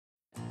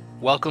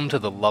Welcome to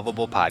the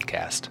Loveable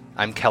podcast.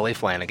 I'm Kelly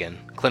Flanagan,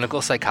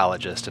 clinical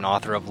psychologist and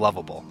author of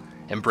Loveable,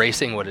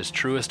 embracing what is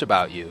truest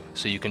about you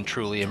so you can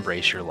truly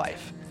embrace your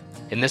life.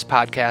 In this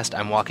podcast,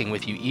 I'm walking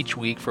with you each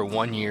week for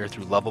 1 year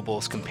through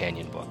Loveable's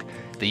companion book,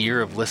 The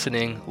Year of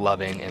Listening,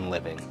 Loving, and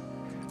Living.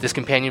 This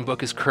companion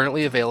book is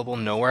currently available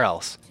nowhere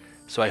else,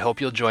 so I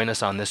hope you'll join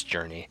us on this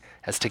journey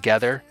as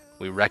together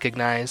we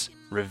recognize,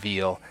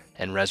 reveal,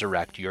 and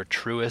resurrect your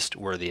truest,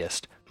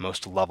 worthiest,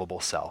 most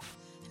lovable self.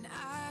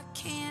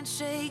 Can't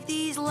shake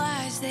these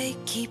lies, they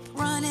keep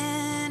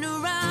running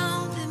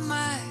around in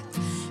my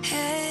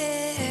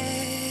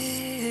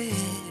head.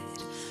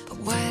 But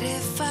what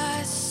if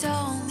I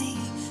saw me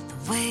the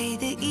way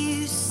that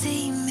you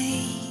see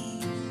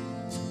me?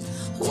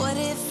 What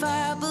if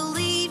I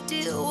believed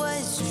it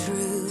was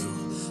true?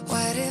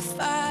 What if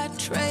I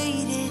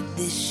traded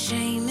this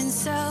shame and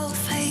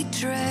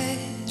self-hatred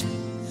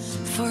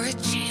for a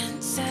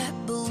chance at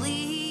believing?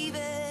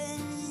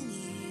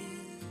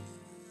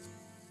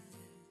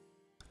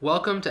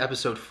 Welcome to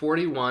episode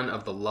 41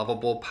 of the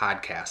Loveable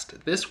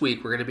podcast. This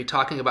week we're going to be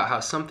talking about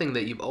how something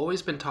that you've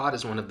always been taught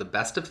is one of the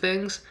best of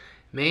things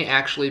may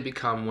actually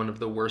become one of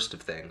the worst of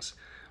things.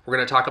 We're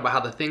going to talk about how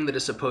the thing that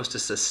is supposed to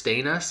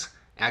sustain us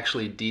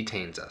actually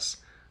detains us.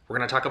 We're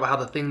going to talk about how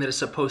the thing that is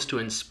supposed to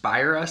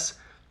inspire us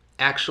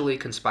actually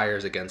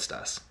conspires against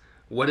us.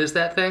 What is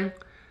that thing?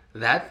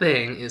 That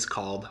thing is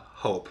called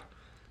hope.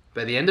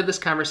 By the end of this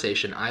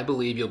conversation, I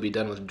believe you'll be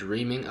done with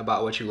dreaming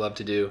about what you love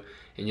to do,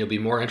 and you'll be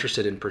more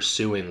interested in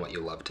pursuing what you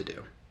love to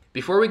do.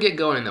 Before we get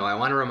going, though, I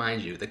want to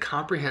remind you, the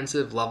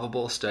comprehensive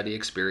Loveable study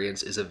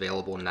experience is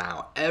available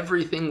now.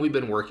 Everything we've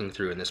been working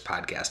through in this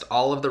podcast,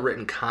 all of the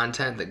written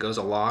content that goes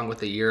along with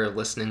the year of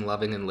listening,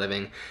 loving, and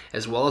living,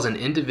 as well as an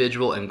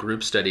individual and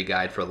group study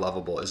guide for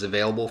Loveable, is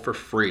available for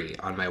free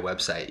on my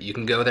website. You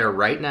can go there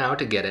right now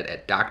to get it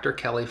at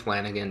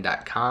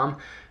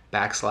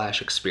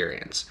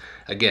drkellyflanagan.com/experience.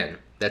 Again,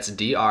 that's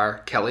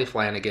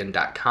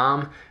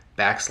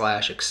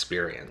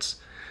drkellyflanagan.com/experience.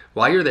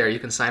 While you're there, you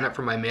can sign up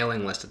for my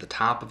mailing list at the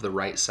top of the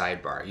right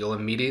sidebar. You'll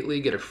immediately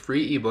get a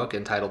free ebook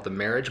entitled The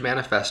Marriage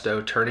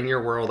Manifesto, Turning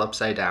Your World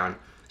Upside Down,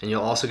 and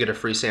you'll also get a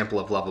free sample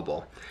of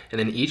Loveable. And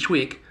then each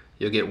week,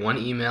 you'll get one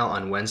email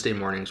on Wednesday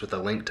mornings with a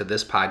link to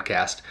this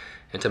podcast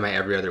and to my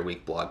every other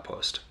week blog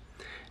post.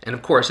 And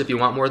of course, if you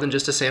want more than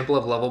just a sample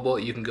of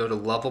Loveable, you can go to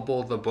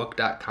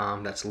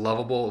Loveable041.com. That's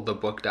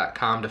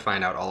Loveable041.com to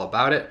find out all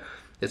about it.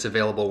 It's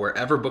available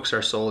wherever books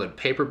are sold in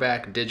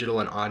paperback, digital,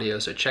 and audio,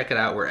 so check it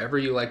out wherever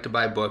you like to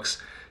buy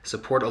books.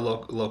 Support a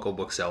local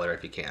bookseller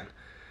if you can.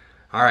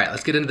 All right,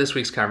 let's get into this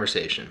week's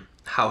conversation.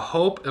 How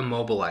hope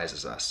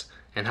immobilizes us,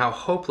 and how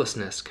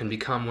hopelessness can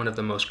become one of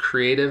the most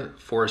creative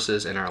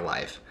forces in our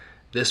life.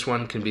 This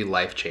one can be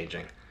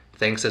life-changing.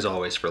 Thanks as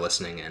always for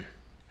listening in.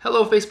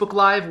 Hello, Facebook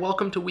Live.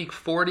 Welcome to week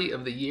 40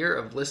 of the year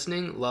of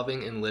listening,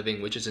 loving, and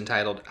living, which is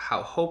entitled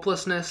How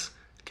Hopelessness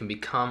Can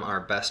Become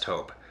Our Best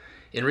Hope.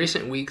 In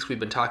recent weeks, we've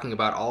been talking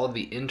about all of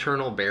the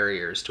internal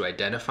barriers to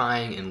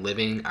identifying and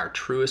living our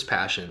truest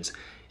passions,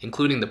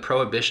 including the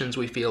prohibitions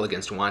we feel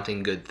against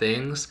wanting good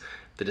things,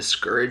 the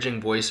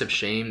discouraging voice of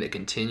shame that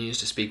continues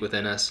to speak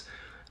within us,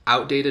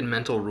 outdated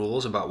mental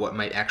rules about what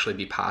might actually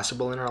be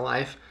possible in our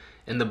life,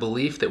 and the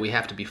belief that we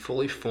have to be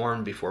fully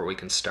formed before we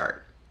can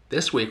start.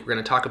 This week, we're going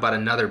to talk about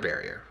another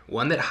barrier,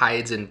 one that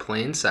hides in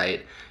plain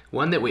sight,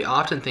 one that we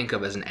often think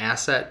of as an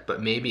asset,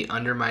 but may be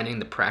undermining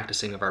the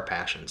practicing of our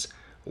passions.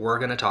 We're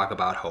going to talk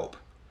about hope.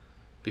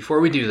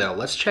 Before we do, though,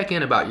 let's check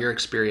in about your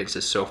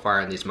experiences so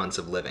far in these months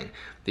of living,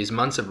 these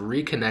months of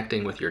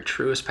reconnecting with your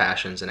truest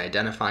passions and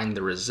identifying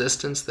the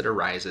resistance that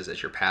arises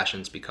as your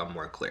passions become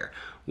more clear.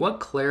 What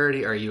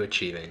clarity are you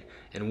achieving,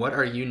 and what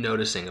are you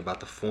noticing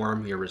about the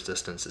form your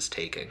resistance is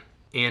taking?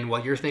 And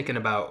while you're thinking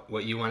about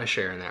what you want to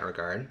share in that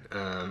regard,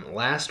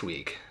 last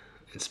week,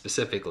 and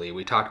specifically,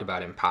 we talked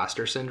about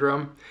imposter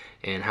syndrome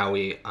and how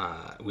we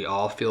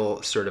all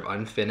feel sort of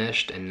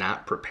unfinished and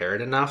not prepared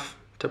enough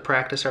to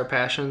practice our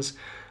passions.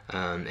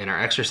 And our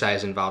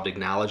exercise involved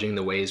acknowledging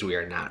the ways we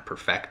are not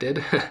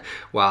perfected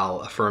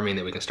while affirming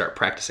that we can start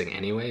practicing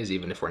anyways,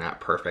 even if we're not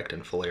perfect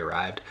and fully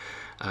arrived.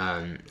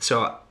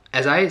 So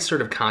as I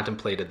sort of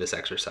contemplated this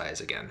exercise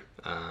again,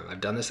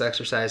 I've done this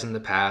exercise in the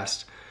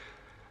past.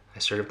 I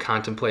sort of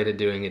contemplated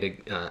doing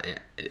it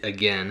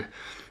again.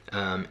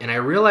 And I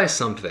realized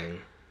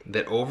something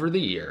that over the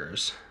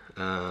years,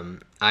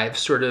 I've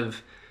sort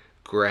of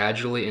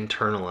gradually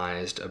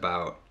internalized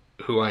about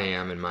who I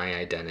am and my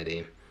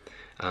identity.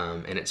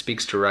 And it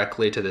speaks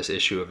directly to this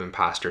issue of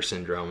imposter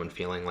syndrome and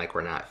feeling like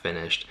we're not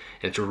finished.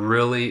 And it's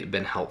really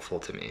been helpful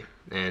to me.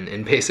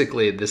 And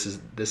basically, this is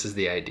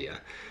the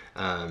idea,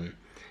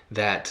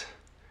 that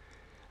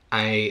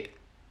I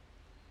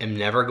am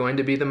never going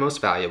to be the most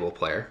valuable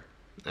player.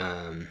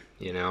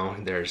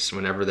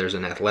 Whenever there's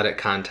an athletic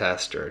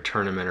contest or a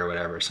tournament or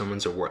whatever,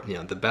 someone's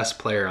the best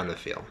player on the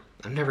field.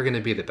 I'm never going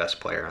to be the best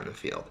player on the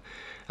field.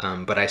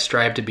 But I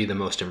strive to be the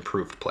most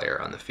improved player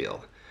on the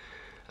field.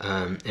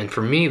 And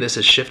for me, this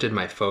has shifted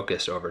my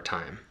focus over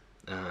time.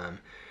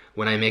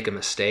 When I make a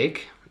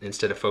mistake,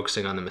 instead of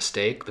focusing on the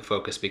mistake, the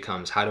focus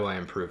becomes, how do I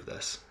improve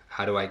this?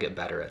 How do I get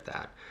better at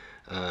that?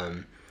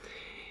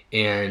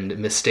 And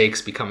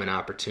mistakes become an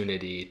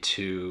opportunity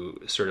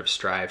to sort of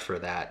strive for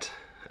that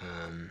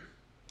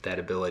that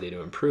ability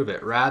to improve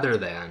it, rather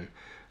than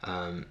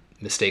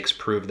mistakes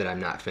prove that I'm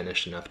not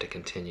finished enough to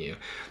continue.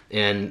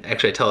 And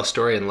actually, I tell a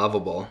story in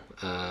Loveable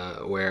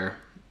where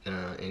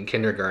in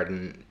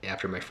kindergarten,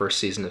 after my first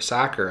season of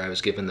soccer, I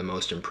was given the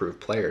Most Improved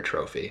Player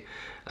trophy.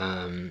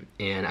 And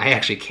I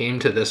actually came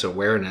to this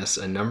awareness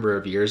a number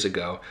of years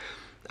ago.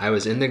 I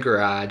was in the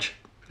garage,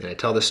 and I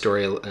tell the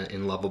story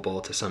in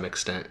Loveable to some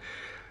extent.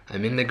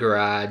 I'm in the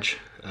garage,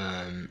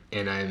 and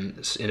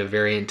I'm in a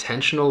very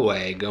intentional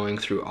way going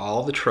through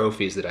all the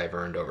trophies that I've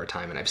earned over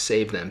time, and I've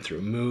saved them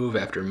through move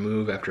after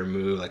move after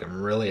move. Like,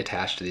 I'm really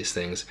attached to these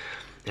things,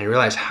 and I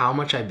realize how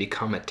much I've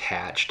become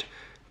attached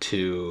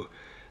to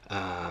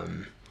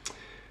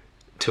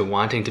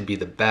wanting to be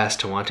the best,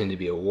 to wanting to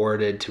be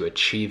awarded, to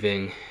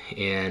achieving.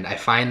 And I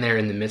find there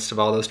in the midst of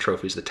all those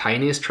trophies, the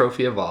tiniest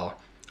trophy of all,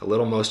 a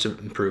little Most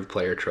Improved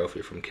Player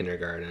trophy from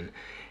kindergarten.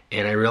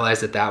 And I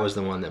realized that that was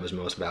the one that was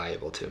most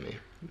valuable to me,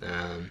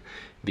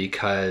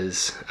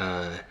 because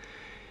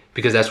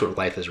that's what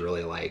life is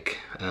really like.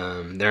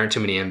 There aren't too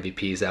many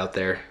MVPs out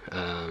there,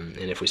 and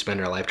if we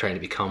spend our life trying to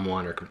become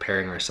one or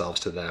comparing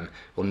ourselves to them,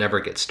 we'll never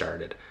get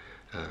started.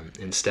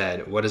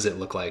 Instead, what does it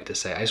look like to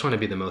say, I just want to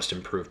be the most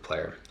improved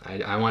player?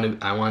 I want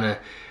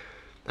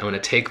to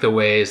take the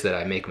ways that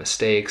I make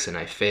mistakes and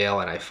I fail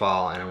and I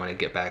fall, and I want to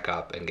get back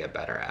up and get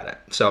better at it.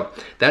 So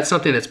that's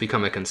something that's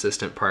become a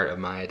consistent part of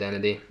my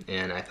identity,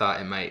 and I thought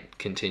it might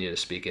continue to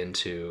speak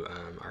into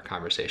our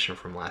conversation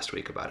from last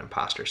week about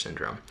imposter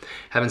syndrome.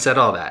 Having said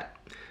all that,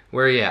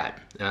 where are you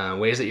at?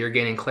 Ways that you're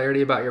gaining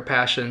clarity about your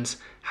passions.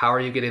 How are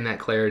you getting that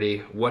clarity?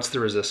 What's the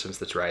resistance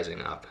that's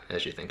rising up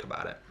as you think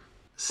about it?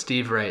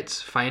 Steve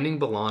writes, finding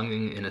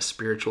belonging in a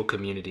spiritual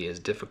community is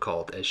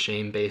difficult as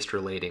shame-based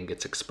relating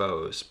gets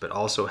exposed, but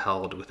also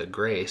held with a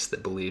grace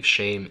that believes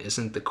shame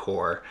isn't the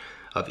core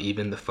of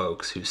even the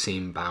folks who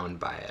seem bound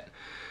by it.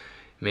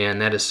 Man,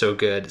 that is so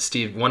good.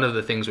 Steve, one of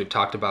the things we've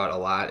talked about a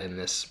lot in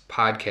this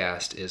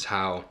podcast is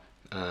how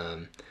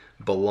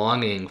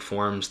belonging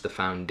forms the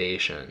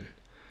foundation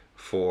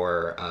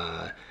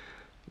for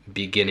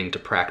beginning to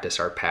practice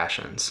our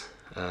passions.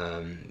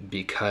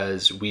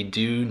 Because we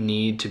do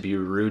need to be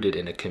rooted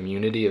in a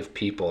community of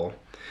people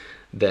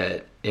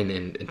that,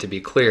 and to be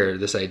clear,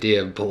 this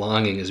idea of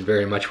belonging is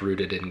very much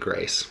rooted in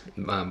grace.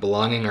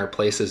 Belonging are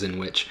places in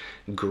which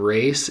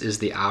grace is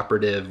the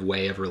operative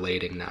way of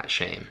relating, not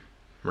shame,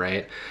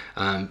 right?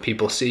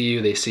 People see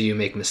you, they see you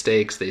make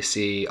mistakes, they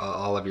see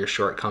all of your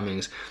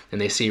shortcomings, and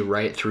they see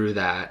right through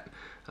that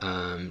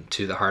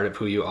to the heart of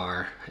who you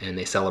are, and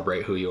they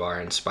celebrate who you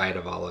are in spite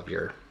of all of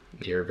your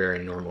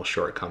very normal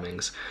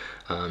shortcomings,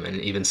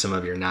 and even some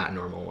of your not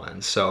normal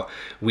ones. So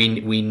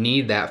we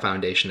need that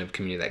foundation of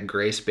community, that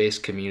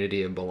grace-based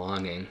community of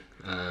belonging,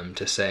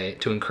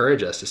 to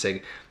encourage us to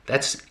say,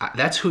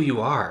 that's who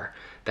you are.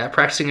 That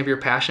practicing of your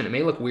passion, it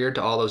may look weird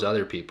to all those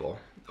other people,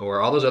 or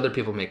all those other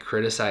people may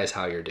criticize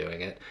how you're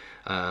doing it,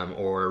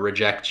 or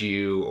reject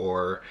you,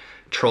 or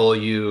troll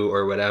you,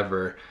 or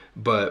whatever.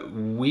 But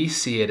we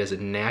see it as a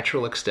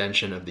natural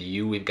extension of the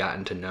you we've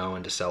gotten to know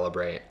and to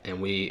celebrate,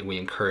 and we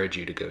encourage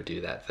you to go do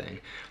that thing.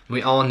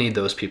 We all need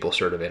those people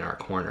sort of in our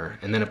corner.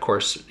 And then, of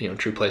course,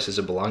 true places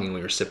of belonging,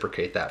 we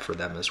reciprocate that for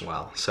them as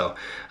well. So,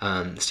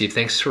 Steve,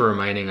 thanks for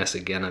reminding us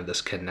again of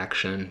this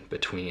connection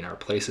between our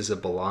places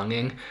of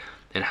belonging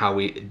and how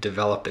we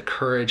develop the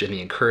courage and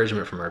the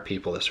encouragement from our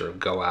people to sort of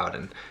go out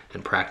and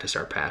practice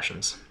our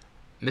passions.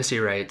 Missy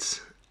writes,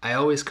 I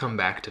always come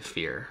back to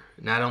fear.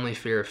 Not only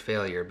fear of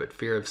failure, but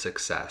fear of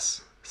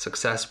success.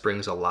 Success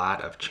brings a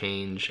lot of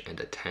change and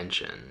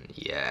attention.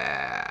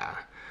 Yeah.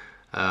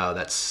 Oh,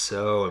 that's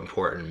so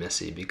important,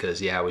 Missy,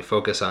 because, we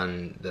focus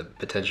on the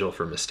potential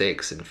for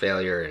mistakes and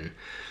failure and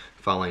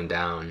falling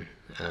down.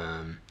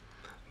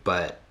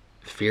 But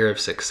fear of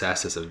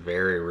success is a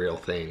very real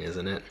thing,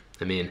 isn't it?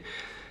 I mean,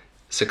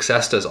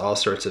 success does all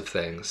sorts of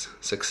things.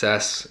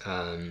 Success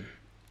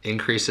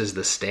increases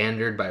the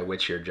standard by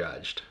which you're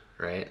judged,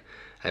 right?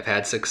 I've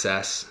had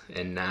success,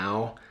 and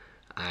now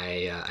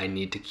I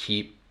need to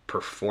keep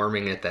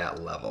performing at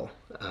that level.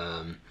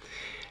 One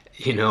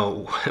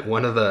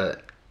of the,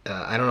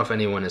 I don't know if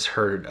anyone has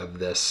heard of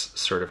this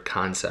sort of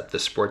concept, the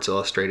Sports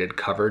Illustrated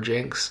cover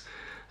jinx.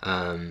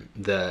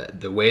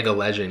 The way the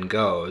legend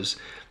goes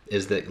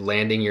is that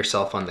landing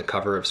yourself on the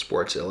cover of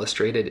Sports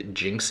Illustrated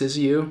jinxes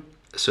you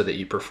so that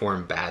you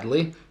perform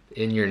badly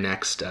in your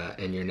next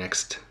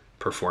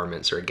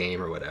performance or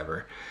game or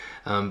whatever.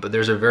 But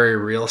there's a very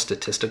real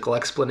statistical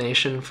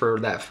explanation for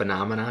that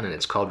phenomenon, and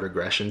it's called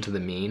regression to the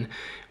mean,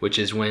 which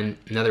is when,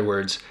 in other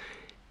words,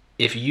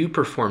 if you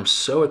perform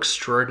so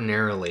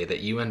extraordinarily that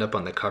you end up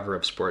on the cover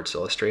of Sports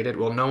Illustrated,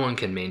 well, no one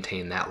can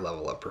maintain that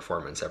level of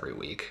performance every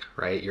week,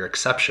 right? You're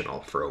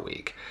exceptional for a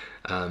week.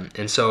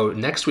 And so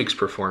next week's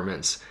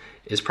performance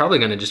is probably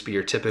going to just be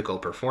your typical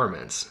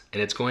performance,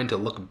 and it's going to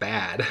look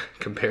bad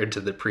compared to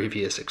the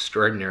previous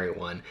extraordinary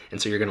one,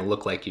 and so you're going to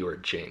look like you were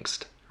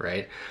jinxed,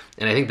 right?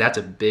 And I think that's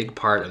a big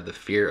part of the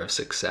fear of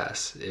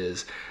success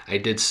is I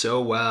did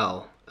so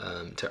well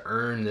to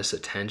earn this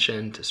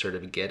attention, to sort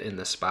of get in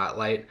the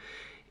spotlight,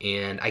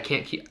 and I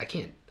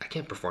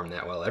can't perform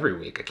that well every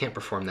week. I can't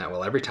perform that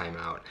well every time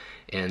out.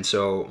 And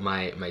so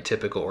my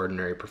typical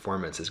ordinary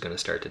performance is going to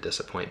start to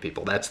disappoint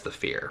people. That's the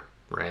fear,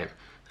 right?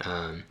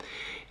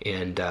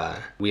 And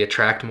we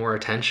attract more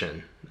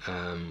attention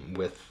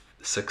with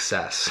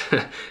success.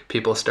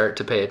 People start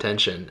to pay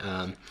attention.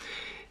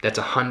 That's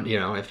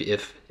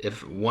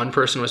if one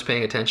person was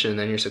paying attention and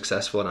then you're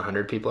successful and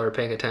 100 people are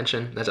paying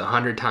attention, that's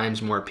 100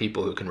 times more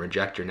people who can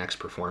reject your next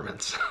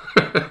performance.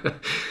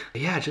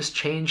 Yeah, just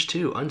change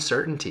too.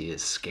 Uncertainty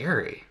is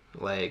scary.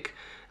 Like,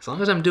 as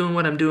long as I'm doing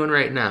what I'm doing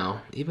right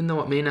now, even though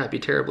it may not be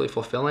terribly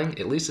fulfilling,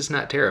 at least it's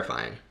not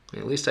terrifying.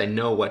 At least I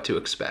know what to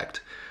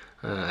expect.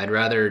 I'd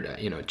rather,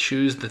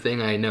 choose the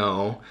thing I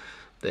know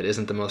that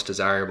isn't the most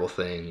desirable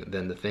thing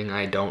than the thing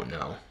I don't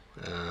know.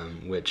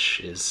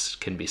 Which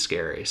can be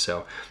scary.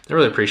 So I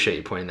really appreciate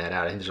you pointing that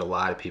out. I think there's a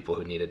lot of people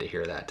who needed to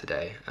hear that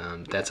today.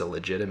 That's a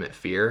legitimate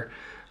fear.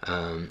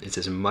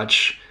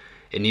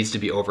 It needs to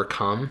be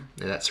overcome,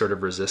 that sort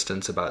of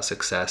resistance about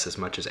success as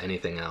much as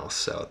anything else.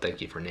 So thank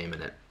you for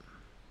naming it.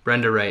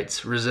 Brenda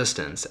writes,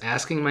 resistance,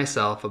 asking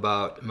myself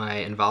about my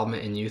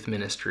involvement in youth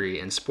ministry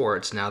and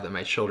sports now that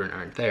my children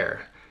aren't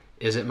there.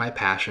 Is it my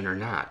passion or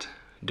not?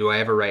 Do I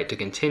have a right to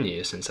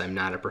continue since I'm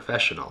not a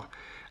professional?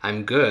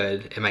 I'm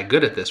good. Am I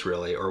good at this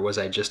really? Or was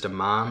I just a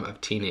mom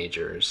of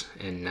teenagers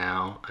and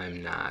now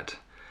I'm not?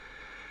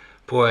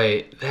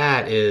 Boy,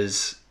 that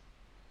is,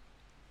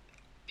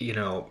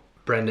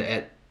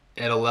 Brenda,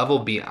 at a level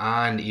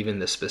beyond even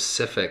the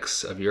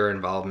specifics of your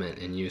involvement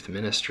in youth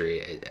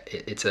ministry.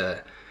 It's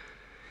an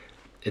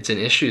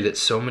issue that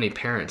so many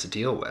parents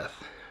deal with,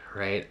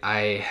 right?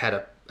 I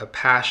had a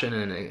passion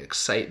and an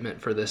excitement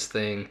for this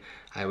thing.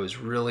 I was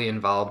really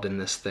involved in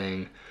this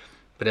thing.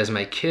 But as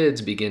my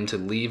kids begin to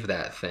leave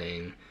that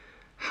thing,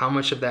 how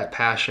much of that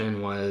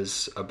passion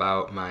was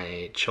about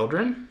my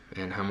children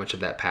and how much of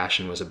that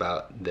passion was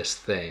about this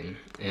thing?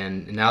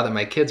 And now that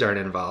my kids aren't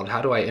involved,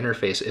 how do I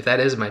interface? If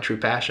that is my true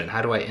passion,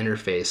 how do I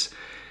interface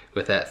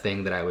with that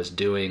thing that I was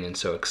doing and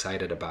so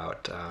excited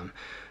about?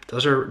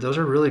 Those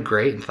are really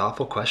great and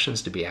thoughtful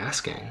questions to be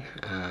asking.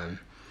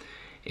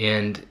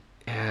 And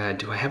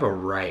do I have a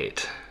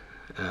right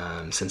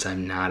since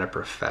I'm not a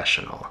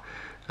professional?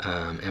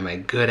 Am I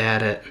good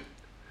at it?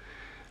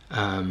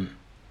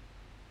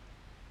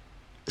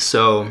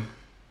 So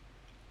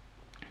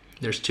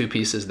there's two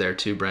pieces there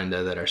too,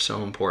 Brenda, that are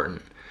so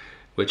important,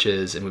 which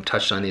is, and we've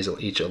touched on these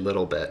each a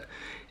little bit,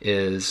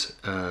 is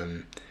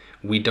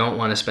we don't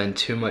want to spend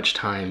too much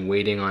time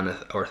waiting on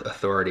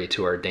authority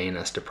to ordain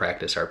us to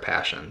practice our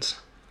passions.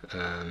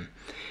 I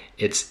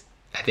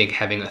think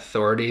having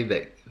authority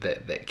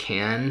that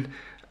can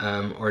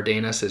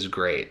ordain us is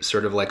great,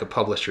 sort of like a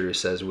publisher who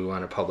says we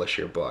want to publish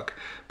your book.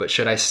 But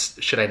should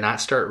I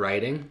not start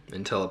writing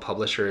until a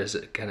publisher has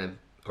kind of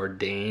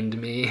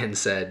ordained me and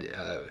said,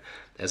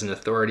 as an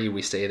authority,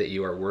 we say that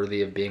you are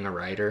worthy of being a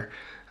writer?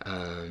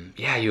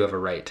 Yeah, you have a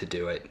right to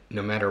do it,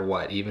 no matter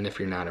what, even if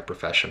you're not a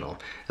professional,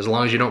 as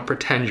long as you don't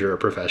pretend you're a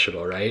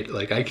professional, right?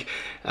 Like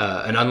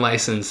an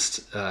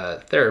unlicensed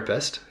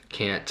therapist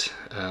can't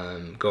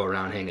go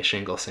around hang a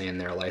shingle saying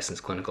they're a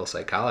licensed clinical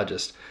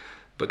psychologist.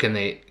 But can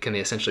they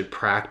essentially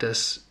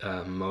practice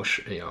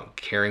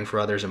caring for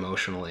others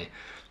emotionally,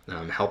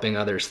 helping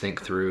others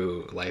think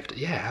through life?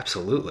 Yeah,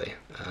 absolutely.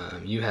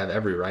 You have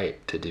every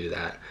right to do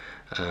that,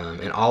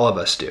 and all of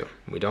us do.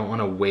 We don't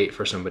want to wait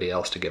for somebody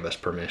else to give us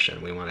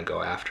permission. We want to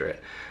go after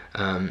it.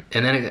 And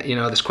then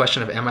this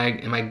question of am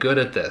I good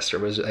at this, or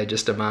was I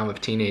just a mom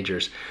of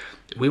teenagers?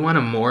 We want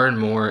to more and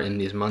more in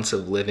these months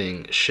of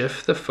living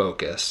shift the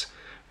focus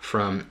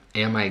from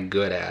am I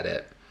good at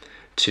it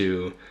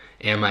to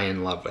am I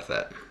in love with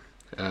it?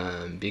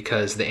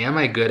 Because the am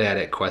I good at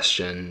it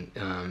question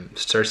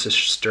starts to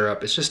stir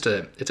up. It's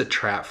a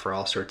trap for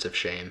all sorts of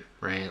shame,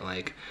 right?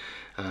 Like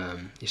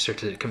you start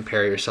to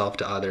compare yourself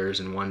to others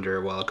and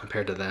wonder, well,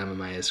 compared to them,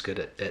 am I as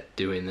good at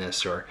doing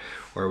this or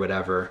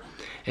whatever?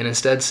 And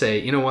instead say,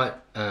 you know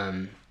what?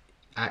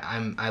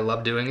 I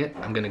love doing it.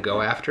 I'm going to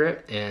go after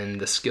it, and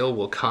the skill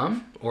will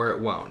come or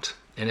it won't.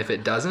 And if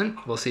it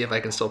doesn't, we'll see if I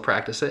can still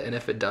practice it. And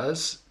if it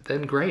does,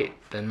 then great.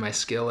 Then my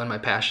skill and my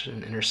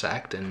passion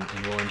intersect, and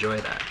we'll enjoy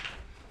that.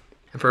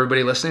 And for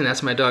everybody listening,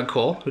 that's my dog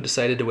Cole, who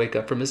decided to wake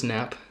up from his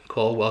nap.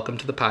 Cole, welcome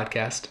to the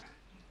podcast.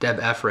 Deb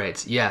F.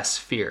 writes, yes,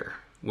 fear.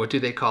 What do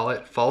they call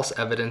it? False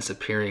evidence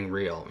appearing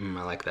real.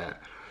 I like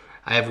that.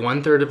 I have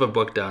 1/3 of a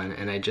book done,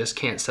 and I just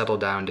can't settle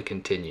down to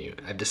continue.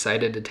 I've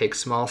decided to take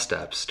small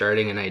steps,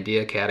 starting an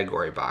idea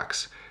category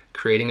box,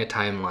 creating a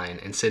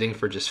timeline, and sitting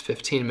for just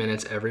 15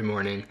 minutes every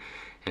morning,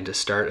 and to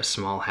start a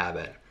small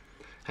habit.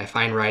 I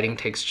find writing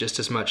takes just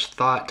as much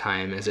thought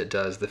time as it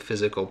does the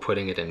physical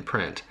putting it in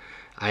print.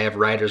 I have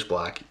writer's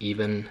block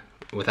even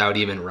without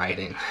even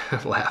writing.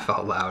 Laugh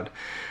out loud.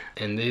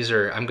 And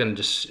I'm going to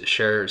just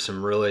share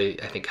some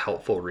really, I think,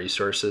 helpful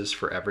resources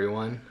for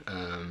everyone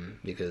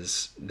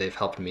because they've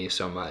helped me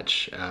so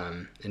much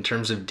in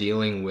terms of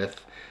dealing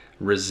with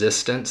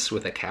resistance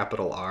with a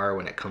capital R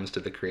when it comes to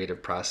the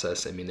creative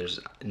process. I mean, there's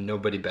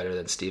nobody better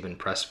than Steven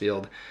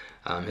Pressfield.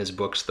 His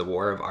books, The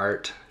War of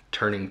Art,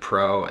 Turning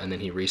Pro, and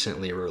then he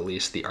recently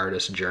released The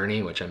Artist's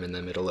Journey, which I'm in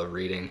the middle of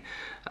reading.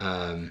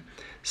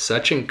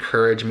 Such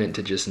encouragement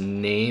to just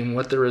name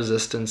what the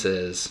resistance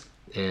is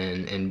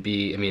and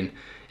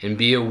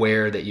be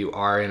aware that you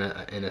are in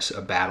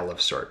a battle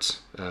of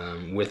sorts,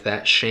 with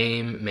that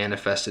shame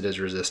manifested as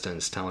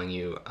resistance, telling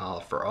you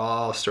for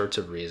all sorts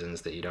of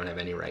reasons that you don't have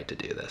any right to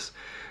do this.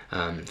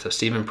 So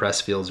Steven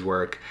Pressfield's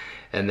work,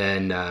 and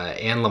then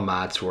Anne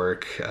Lamott's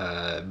work,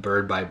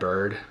 Bird by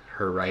Bird,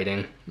 her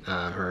writing,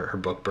 her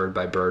book Bird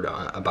by Bird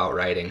about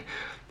writing,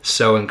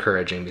 so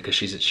encouraging, because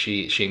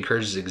she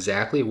encourages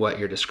exactly what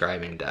you're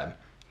describing, Deb,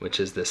 which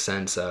is this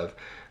sense of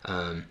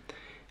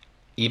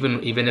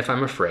even if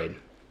I'm afraid,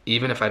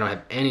 even if I don't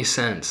have any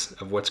sense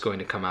of what's going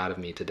to come out of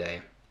me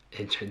today,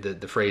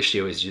 the phrase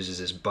she always uses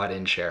is butt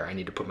in chair. I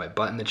need to put my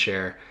butt in the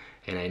chair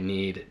and I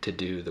need to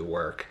do the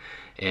work.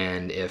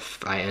 And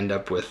if I end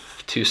up with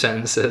 2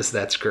 sentences,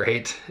 that's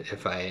great.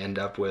 If I end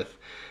up with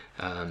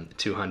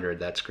 200,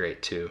 that's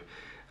great too.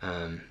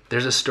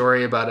 There's a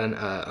story about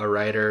a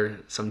writer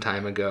some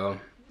time ago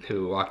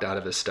who walked out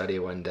of his study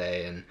one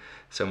day and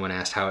someone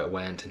asked how it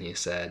went, and he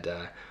said,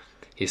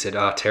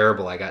 "Oh,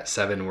 terrible, I got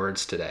 7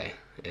 words today."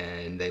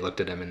 And they looked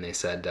at him and they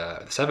said,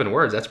 7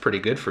 words, that's pretty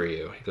good for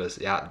you. He goes,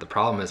 "Yeah, the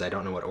problem is I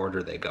don't know what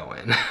order they go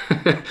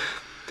in."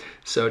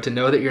 So to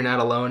know that you're not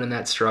alone in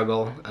that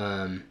struggle,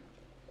 and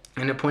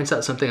it points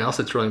out something else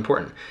that's really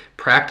important.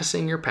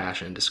 Practicing your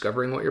passion,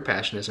 discovering what your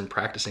passion is and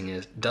practicing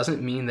it,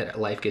 doesn't mean that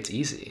life gets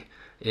easy.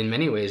 In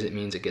many ways, it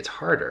means it gets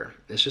harder.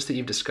 It's just that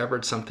you've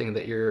discovered something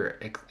that you're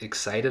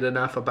excited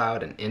enough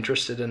about and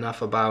interested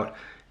enough about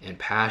and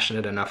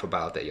passionate enough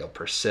about that you'll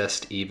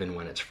persist even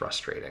when it's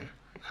frustrating.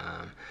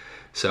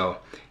 So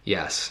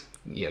yes,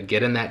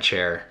 get in that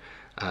chair.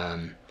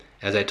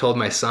 As I told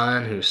my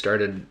son, who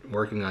started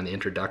working on the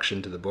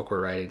introduction to the book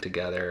we're writing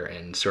together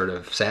and sort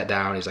of sat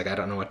down, he's like, "I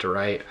don't know what to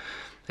write."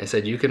 I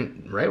said, "You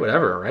can write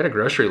whatever. Write a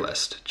grocery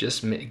list.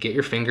 Just get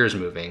your fingers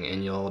moving,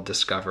 and you'll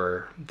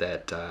discover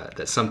that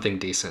something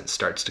decent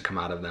starts to come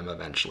out of them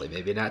eventually.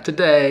 Maybe not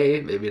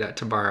today, maybe not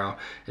tomorrow."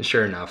 And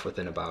sure enough,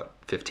 within about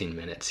 15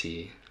 minutes,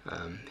 he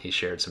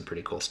shared some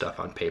pretty cool stuff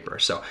on paper.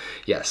 So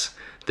yes,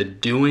 the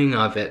doing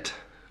of it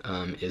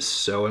is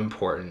so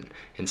important,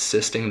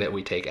 insisting that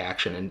we take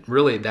action. And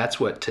really, that's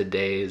what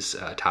today's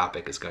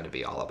topic is going to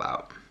be all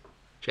about.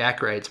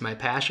 Jack writes, "My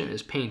passion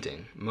is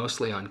painting,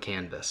 mostly on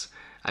canvas.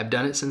 I've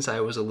done it since I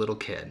was a little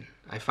kid.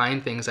 I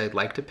find things I'd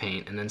like to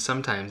paint, and then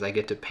sometimes I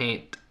get to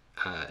paint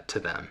to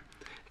them.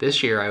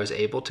 This year I was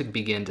able to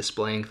begin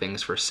displaying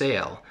things for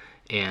sale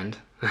and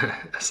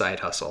a side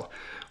hustle.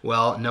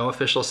 Well, no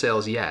official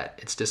sales yet.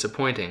 It's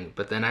disappointing,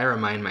 but then I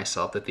remind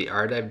myself that the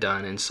art I've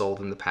done and sold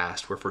in the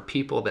past were for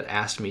people that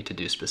asked me to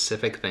do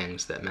specific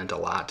things that meant a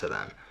lot to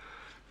them.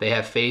 They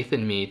have faith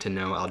in me to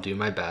know I'll do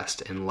my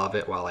best and love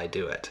it while I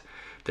do it.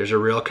 There's a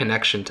real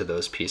connection to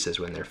those pieces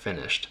when they're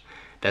finished.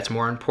 That's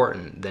more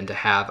important than to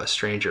have a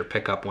stranger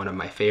pick up one of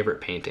my favorite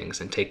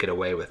paintings and take it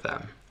away with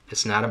them.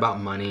 It's not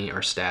about money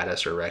or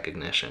status or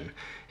recognition.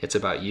 It's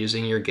about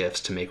using your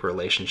gifts to make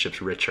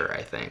relationships richer,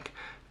 I think.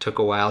 Took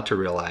a while to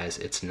realize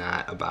it's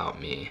not about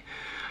me."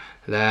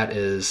 That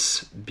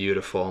is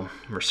beautiful.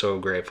 We're so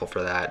grateful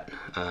for that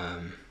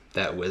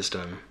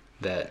wisdom,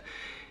 that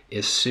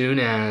as soon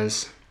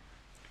as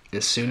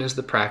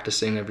the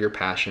practicing of your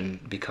passion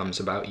becomes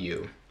about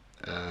you,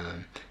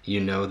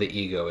 the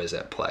ego is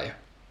at play.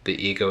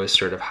 The ego is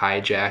sort of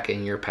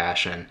hijacking your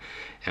passion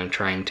and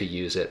trying to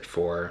use it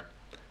for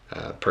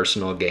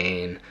personal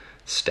gain,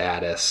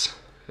 status,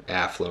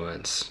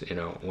 affluence,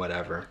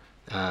 whatever.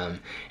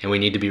 And we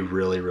need to be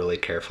really, really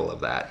careful of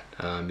that,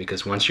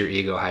 because once your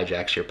ego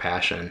hijacks your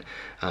passion,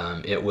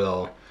 it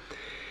will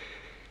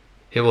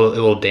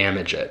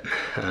damage it,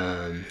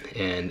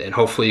 and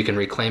hopefully you can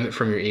reclaim it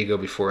from your ego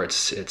before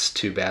it's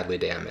too badly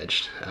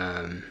damaged.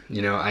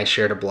 I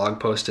shared a blog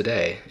post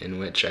today in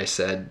which I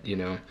said,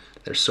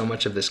 there's so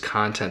much of this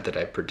content that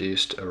I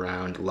produced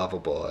around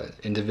Loveable, an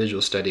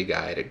individual study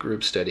guide, a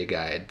group study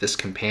guide, this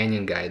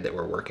companion guide that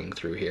we're working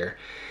through here.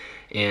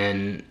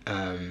 And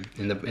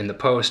in the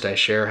post, I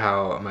share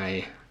how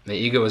my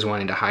ego is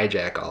wanting to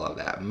hijack all of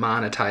that,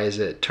 monetize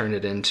it, turn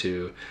it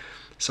into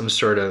some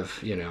sort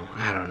of,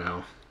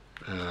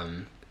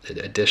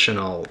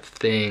 additional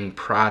thing,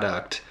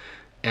 product,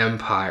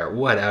 empire,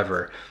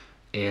 whatever.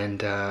 And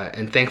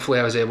thankfully,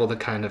 I was able to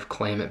kind of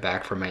claim it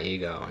back from my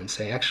ego and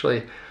say,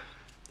 actually,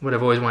 what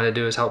I've always wanted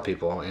to do is help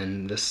people,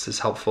 and this is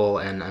helpful,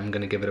 and I'm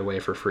going to give it away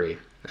for free.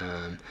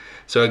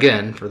 So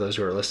again, for those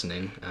who are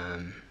listening,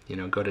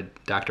 go to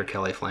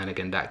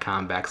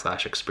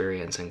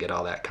drkellyflanagan.com/experience and get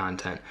all that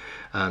content.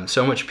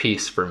 So much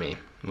peace for me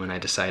when I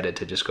decided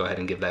to just go ahead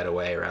and give that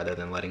away rather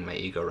than letting my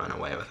ego run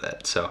away with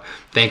it. So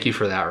thank you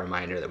for that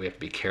reminder that we have to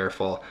be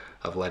careful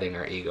of letting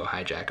our ego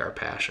hijack our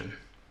passion.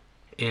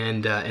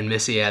 And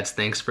Missy adds,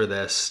 thanks for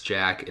this,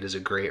 Jack. It is a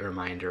great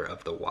reminder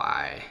of the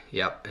why.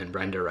 Yep. And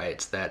Brenda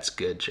writes, that's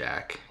good,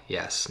 Jack.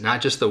 Yes.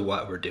 Not just the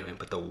what we're doing,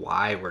 but the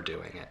why we're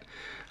doing it.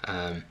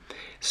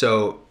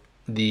 So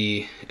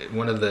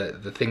one of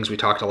the things we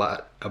talked a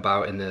lot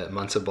about in the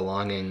months of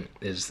belonging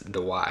is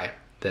the why.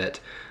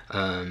 That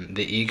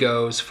the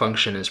ego's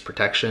function is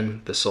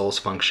protection, the soul's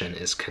function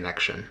is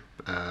connection.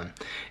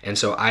 And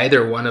so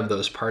either one of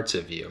those parts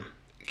of you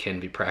can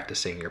be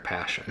practicing your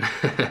passion.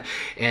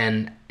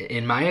 And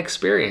in my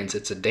experience,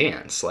 it's a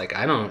dance. Like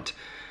I don't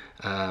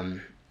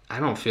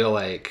feel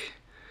like,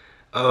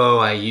 oh,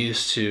 my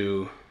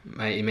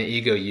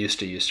ego used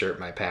to usurp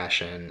my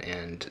passion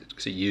and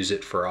to use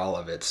it for all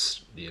of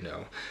its,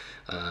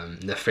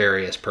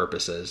 nefarious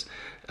purposes.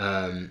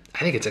 I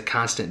think it's a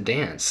constant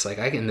dance.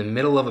 Like in the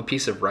middle of a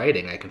piece of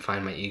writing, I can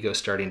find my ego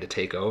starting to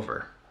take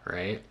over,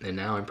 right? And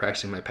now I'm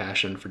practicing my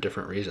passion for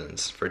different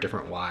reasons, for a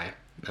different why.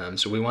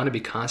 So we want to be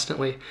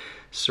constantly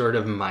sort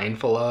of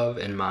mindful of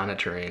and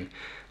monitoring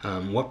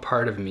what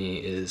part of me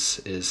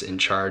is in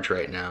charge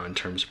right now in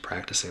terms of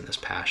practicing this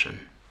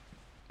passion.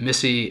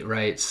 Missy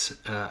writes,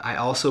 I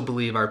also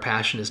believe our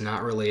passion is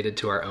not related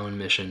to our own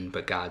mission,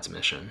 but God's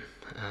mission.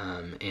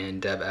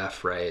 And Deb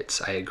F writes,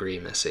 I agree,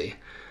 Missy.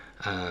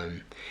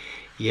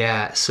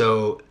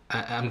 So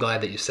I'm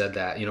glad that you said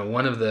that.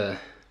 One of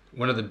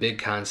the big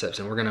concepts,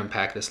 and we're going to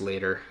unpack this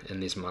later in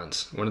these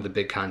months, one of the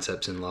big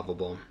concepts in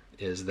Loveable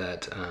is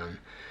that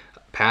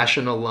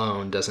passion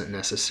alone doesn't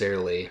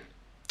necessarily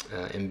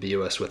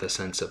imbue us with a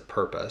sense of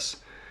purpose.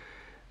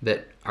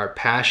 That our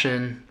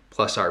passion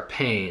plus our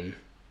pain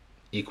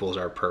equals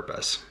our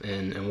purpose.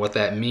 And what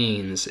that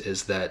means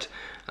is that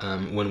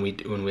when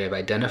we have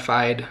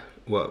identified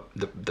what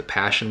the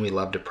passion we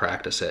love to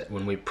practice it,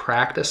 when we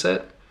practice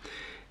it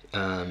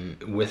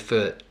with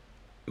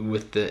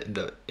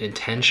the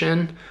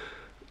intention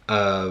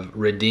of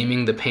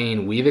redeeming the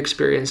pain we've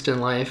experienced in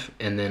life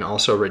and then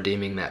also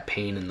redeeming that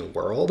pain in the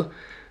world,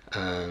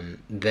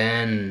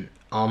 then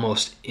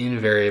almost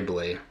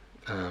invariably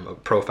a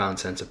profound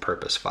sense of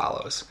purpose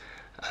follows.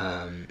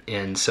 I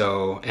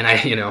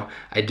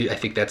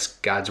think that's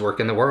God's work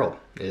in the world,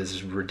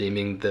 is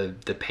redeeming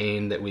the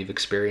pain that we've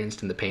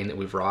experienced and the pain that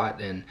we've wrought.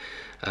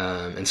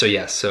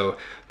 So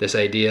this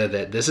idea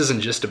that this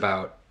isn't just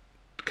about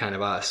kind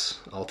of us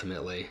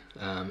ultimately.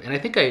 And I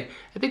think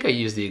I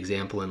use the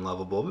example in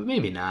Loveable, but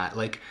maybe not.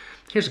 Like,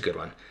 here's a good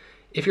one.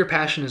 If your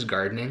passion is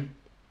gardening,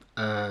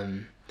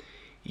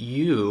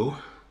 you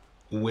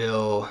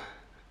will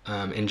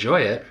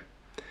enjoy it,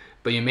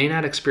 but you may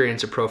not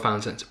experience a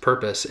profound sense of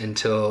purpose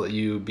until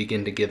you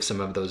begin to give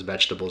some of those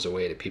vegetables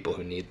away to people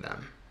who need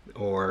them,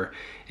 or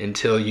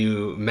until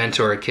you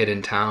mentor a kid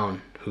in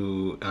town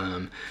who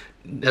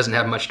doesn't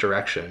have much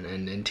direction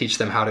and teach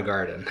them how to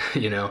garden,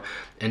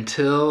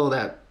 until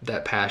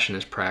that passion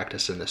is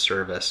practiced in the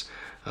service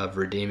of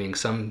redeeming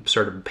some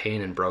sort of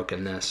pain and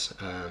brokenness.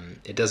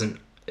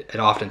 It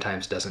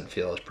oftentimes doesn't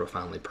feel as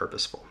profoundly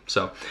purposeful.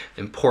 So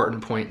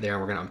important point there.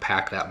 We're going to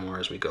unpack that more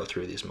as we go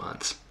through these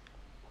months.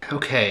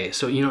 Okay,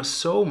 so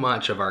so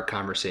much of our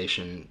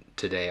conversation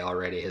today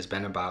already has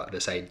been about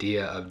this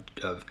idea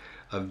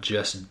of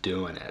just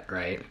doing it,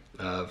 right?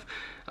 Of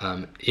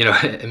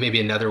maybe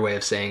another way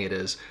of saying it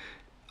is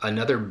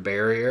another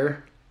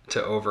barrier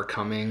to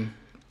overcoming,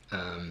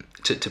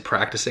 to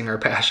practicing our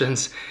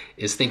passions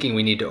is thinking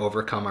we need to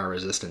overcome our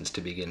resistance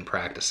to begin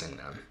practicing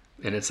them.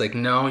 And it's like,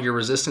 no, your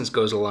resistance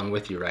goes along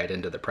with you right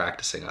into the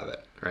practicing of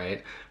it,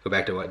 right? Go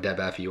back to what Deb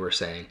F. you were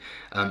saying.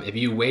 If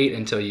you wait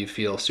until you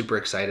feel super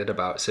excited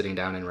about sitting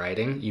down and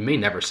writing, you may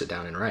never sit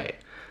down and write.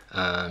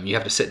 You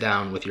have to sit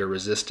down with your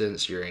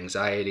resistance, your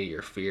anxiety,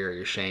 your fear,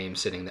 your shame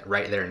sitting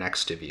right there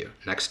next to you.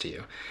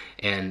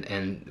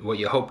 And what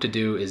you hope to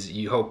do is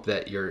you hope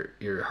that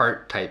your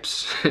heart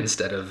types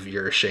instead of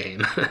your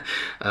shame,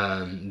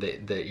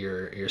 that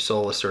your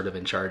soul is sort of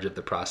in charge of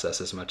the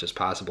process as much as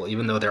possible,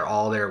 even though they're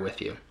all there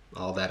with you,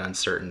 all that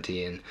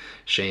uncertainty and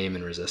shame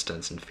and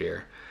resistance and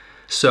fear.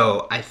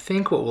 So I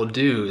think what we'll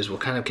do is we'll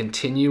kind of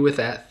continue with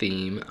that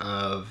theme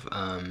of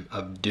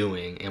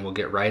doing, and we'll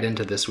get right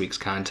into this week's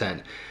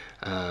content,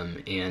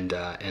 and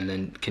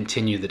then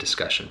continue the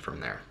discussion from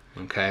there.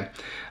 Okay,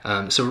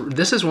 so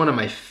this is one of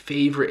my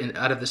favorite,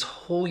 out of this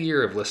whole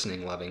year of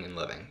listening, loving, and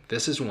living.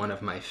 This is one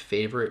of my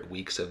favorite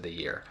weeks of the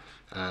year,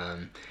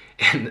 and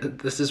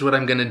this is what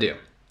I'm going to do.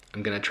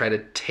 I'm going to try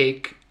to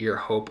take your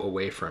hope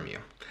away from you,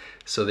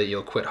 so that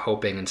you'll quit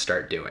hoping and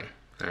start doing.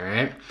 All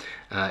right.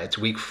 It's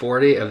week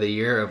 40 of the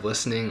year of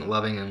listening,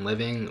 loving, and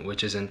living,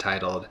 which is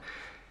entitled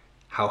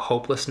How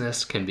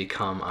Hopelessness Can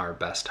Become Our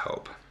Best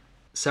Hope.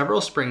 Several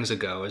springs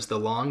ago, as the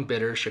long,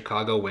 bitter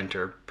Chicago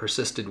winter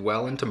persisted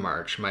well into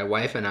March, my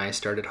wife and I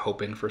started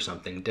hoping for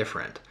something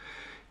different.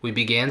 We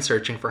began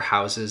searching for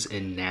houses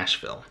in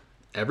Nashville.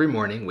 Every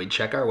morning, we'd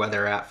check our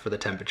weather app for the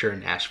temperature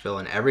in Nashville,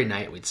 and every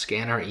night we'd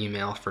scan our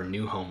email for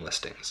new home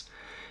listings.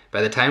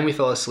 By the time we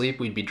fell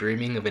asleep, we'd be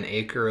dreaming of an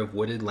acre of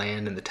wooded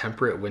land in the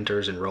temperate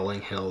winters and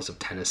rolling hills of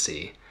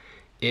Tennessee.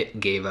 It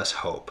gave us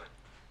hope.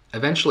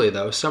 Eventually,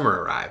 though,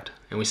 summer arrived,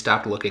 and we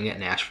stopped looking at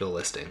Nashville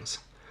listings.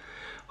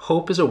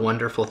 Hope is a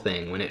wonderful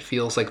thing when it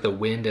feels like the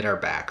wind at our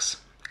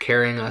backs,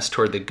 carrying us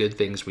toward the good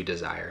things we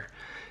desire.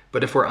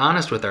 But if we're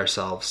honest with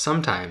ourselves,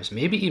 sometimes,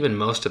 maybe even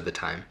most of the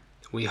time,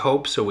 we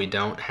hope so we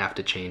don't have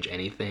to change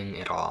anything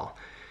at all.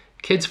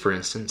 Kids, for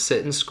instance,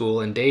 sit in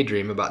school and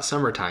daydream about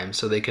summertime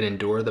so they can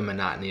endure the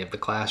monotony of the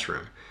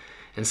classroom.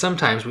 And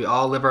sometimes we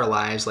all live our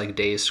lives like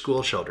dazed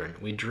school children.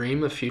 We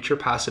dream of future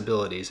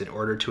possibilities in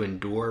order to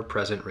endure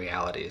present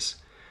realities.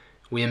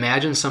 We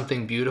imagine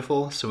something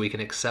beautiful so we can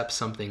accept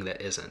something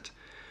that isn't.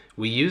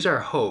 We use our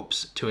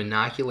hopes to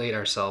inoculate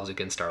ourselves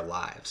against our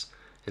lives,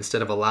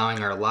 instead of allowing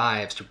our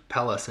lives to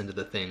propel us into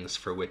the things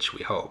for which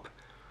we hope.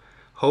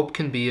 Hope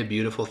can be a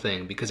beautiful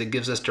thing because it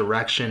gives us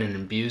direction and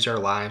imbues our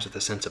lives with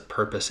a sense of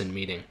purpose and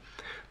meaning.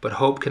 But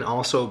hope can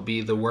also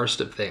be the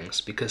worst of things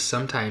because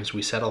sometimes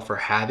we settle for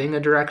having a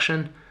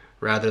direction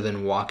rather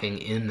than walking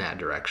in that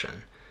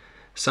direction.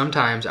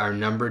 Sometimes our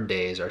numbered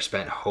days are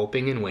spent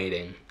hoping and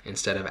waiting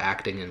instead of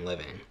acting and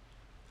living.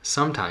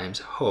 Sometimes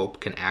hope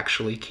can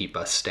actually keep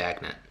us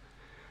stagnant.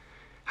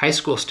 High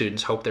school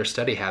students hope their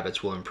study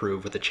habits will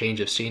improve with a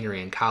change of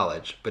scenery in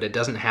college, but it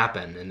doesn't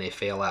happen and they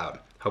fail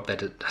out. Hope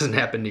that doesn't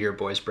happen to your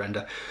boys,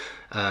 Brenda.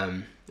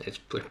 It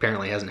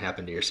apparently hasn't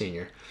happened to your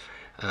senior.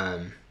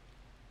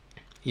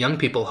 Young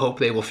people hope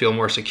they will feel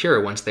more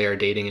secure once they are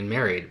dating and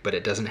married, but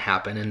it doesn't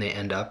happen and they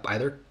end up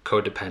either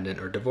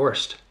codependent or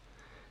divorced.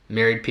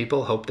 Married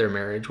people hope their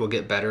marriage will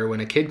get better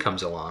when a kid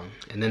comes along,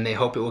 and then they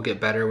hope it will get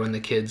better when the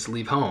kids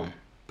leave home,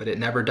 but it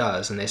never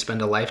does, and they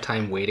spend a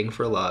lifetime waiting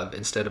for love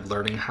instead of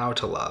learning how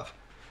to love.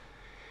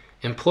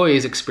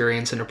 Employees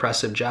experience an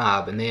oppressive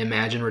job, and they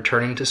imagine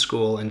returning to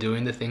school and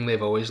doing the thing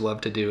they've always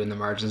loved to do in the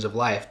margins of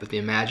life, but the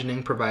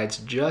imagining provides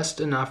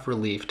just enough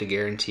relief to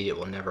guarantee it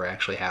will never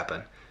actually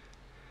happen.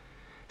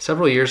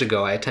 Several years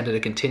ago, I attended a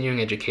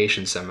continuing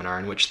education seminar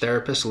in which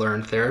therapists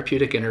learned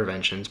therapeutic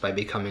interventions by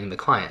becoming the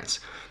clients.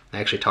 I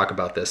actually talk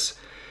about this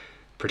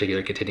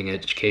particular continuing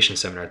education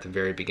seminar at the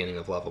very beginning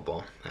of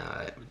Loveable.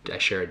 I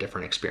share a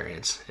different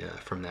experience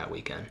from that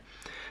weekend.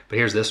 But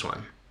here's this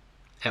one.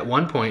 At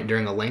one point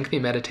during a lengthy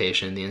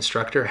meditation, the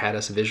instructor had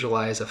us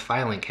visualize a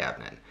filing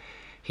cabinet.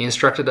 He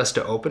instructed us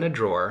to open a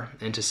drawer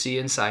and to see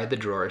inside the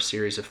drawer a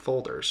series of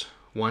folders,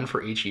 one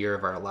for each year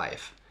of our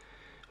life.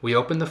 We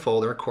opened the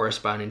folder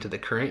corresponding to the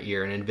current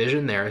year and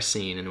envisioned there a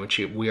scene in which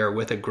we are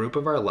with a group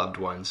of our loved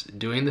ones,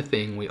 doing the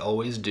thing we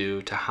always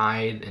do to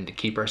hide and to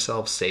keep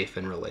ourselves safe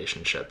in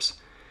relationships.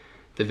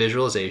 The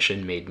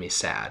visualization made me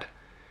sad.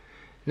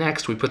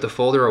 Next, we put the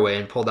folder away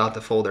and pulled out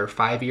the folder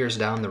 5 years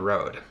down the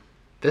road.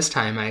 This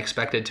time, I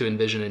expected to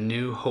envision a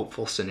new,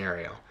 hopeful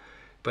scenario,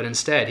 but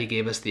instead he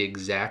gave us the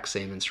exact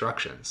same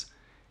instructions.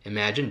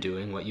 Imagine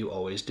doing what you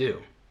always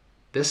do.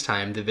 This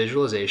time, the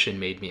visualization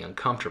made me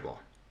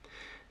uncomfortable.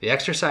 The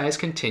exercise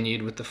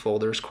continued with the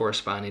folders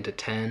corresponding to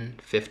 10,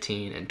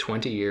 15, and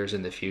 20 years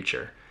in the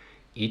future.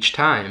 Each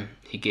time,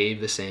 he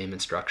gave the same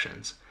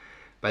instructions.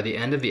 By the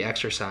end of the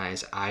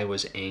exercise, I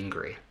was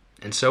angry,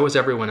 and so was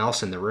everyone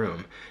else in the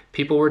room.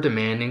 People were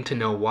demanding to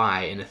know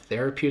why, in a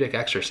therapeutic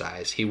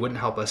exercise, he wouldn't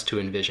help us to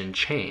envision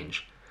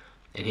change.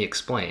 And he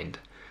explained,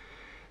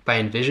 by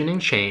envisioning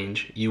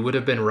change, you would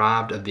have been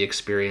robbed of the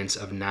experience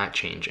of not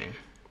changing.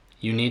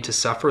 You need to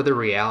suffer the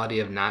reality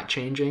of not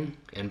changing,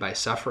 and by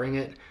suffering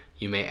it,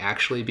 you may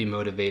actually be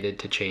motivated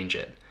to change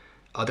it.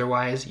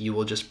 Otherwise, you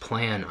will just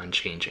plan on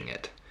changing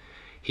it.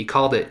 He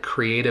called it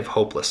creative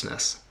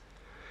hopelessness.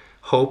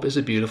 Hope is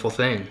a beautiful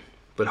thing,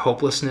 but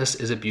hopelessness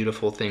is a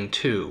beautiful thing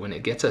too when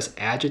it gets us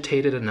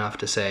agitated enough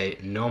to say,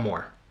 no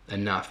more,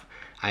 enough.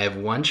 I have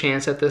one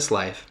chance at this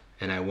life,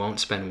 and I won't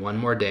spend one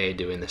more day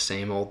doing the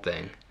same old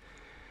thing.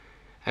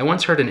 I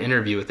once heard an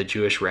interview with a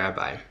Jewish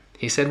rabbi.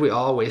 He said we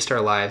all waste our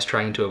lives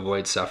trying to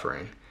avoid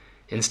suffering.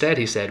 Instead,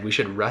 he said we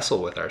should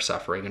wrestle with our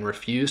suffering and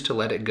refuse to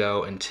let it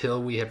go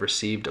until we have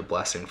received a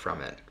blessing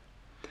from it.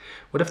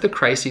 What if the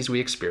crises we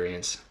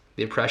experience,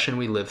 the oppression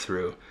we live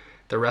through,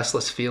 the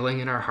restless feeling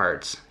in our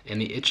hearts,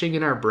 and the itching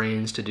in our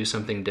brains to do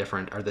something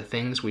different are the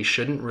things we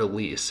shouldn't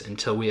release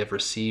until we have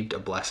received a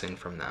blessing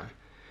from them?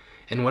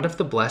 And what if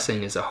the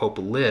blessing is a hope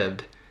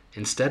lived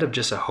instead of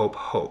just a hope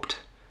hoped?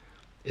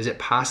 Is it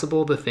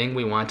possible the thing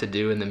we want to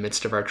do in the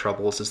midst of our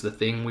troubles is the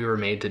thing we were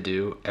made to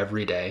do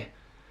every day?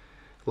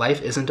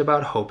 Life isn't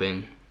about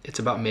hoping, it's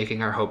about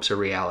making our hopes a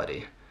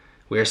reality.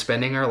 We are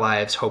spending our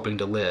lives hoping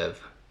to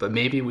live, but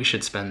maybe we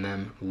should spend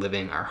them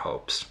living our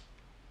hopes.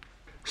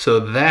 So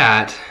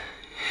that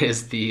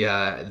is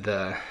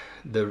the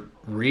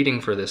reading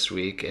for this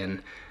week,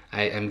 and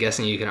I'm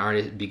guessing you can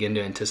already begin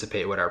to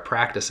anticipate what our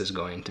practice is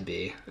going to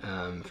be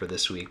for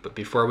this week. But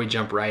before we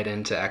jump right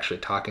into actually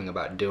talking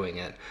about doing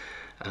it,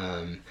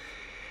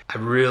 I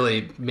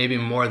really, maybe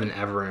more than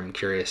ever, am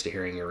curious to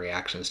hearing your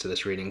reactions to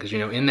this reading. Because,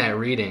 in that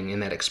reading,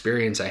 in that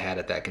experience I had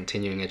at that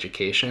continuing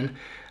education,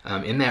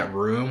 in that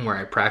room where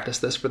I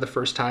practiced this for the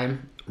first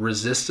time,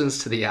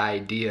 resistance to the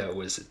idea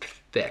was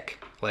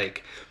thick.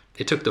 Like,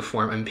 it took the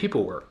form,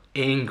 people were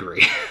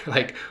angry.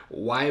 Like,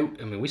 why?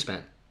 We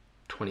spent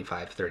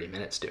 25, 30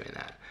 minutes doing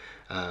that.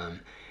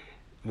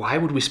 Why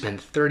would we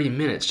spend 30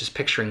 minutes just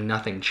picturing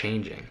nothing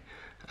changing?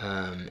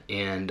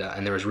 and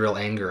there was real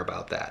anger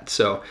about that.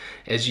 So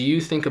as you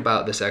think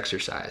about this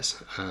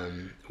exercise,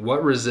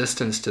 what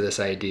resistance to this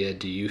idea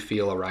do you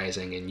feel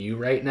arising in you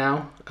right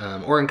now?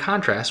 Or in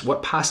contrast,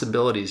 what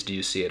possibilities do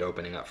you see it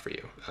opening up for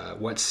you?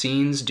 What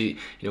scenes do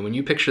you, when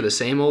you picture the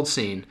same old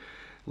scene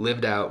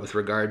lived out with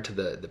regard to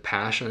the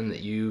passion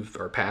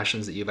that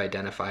passions that you've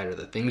identified, or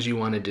the things you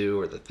want to do,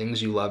 or the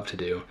things you love to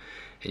do,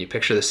 and you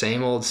picture the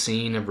same old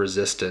scene of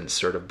resistance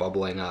sort of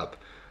bubbling up,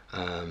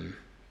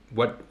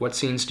 what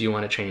scenes do you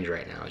want to change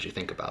right now as you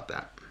think about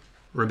that?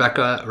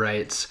 Rebecca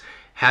writes,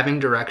 having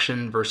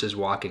direction versus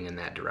walking in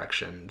that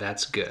direction.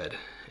 That's good.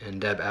 And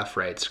Deb F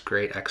writes,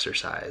 great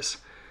exercise.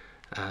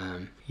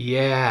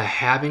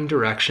 Having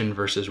direction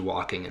versus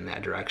walking in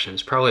that direction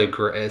is probably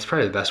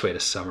the best way to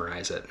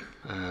summarize it.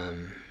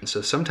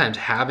 So sometimes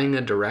having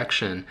a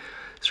direction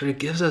sort of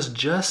gives us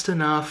just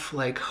enough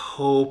like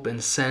hope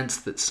and sense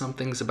that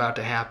something's about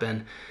to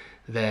happen,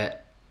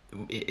 that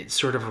it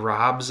sort of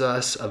robs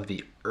us of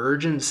the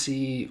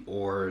urgency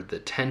or the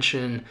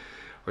tension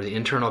or the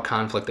internal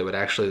conflict that would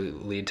actually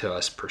lead to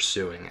us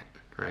pursuing it,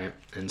 right?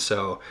 And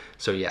so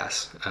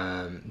yes,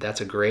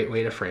 that's a great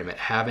way to frame it.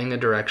 Having a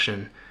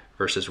direction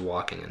versus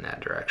walking in that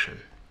direction.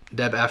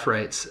 Deb F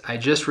writes, I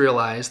just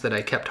realized that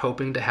I kept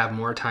hoping to have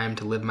more time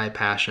to live my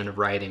passion of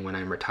writing when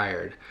I'm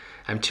retired.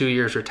 I'm 2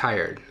 years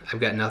retired.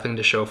 I've got nothing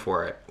to show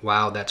for it.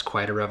 Wow, that's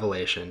quite a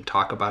revelation.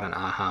 Talk about an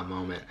aha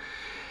moment.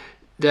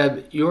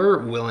 Deb, your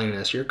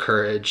willingness, your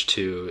courage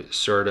to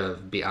sort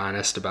of be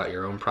honest about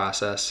your own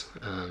process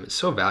is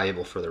so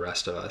valuable for the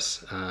rest of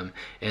us.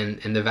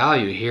 And the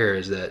value here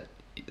is that,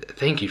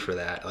 thank you for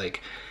that.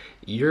 Like,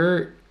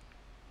 you're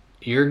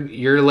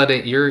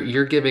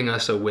giving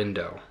us a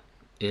window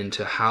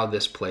into how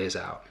this plays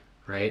out,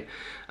 right?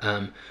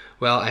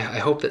 I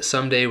hope that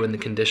someday when the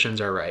conditions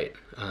are right,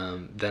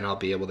 then I'll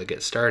be able to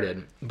get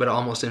started. But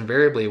almost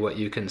invariably, what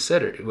you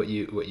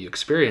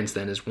experience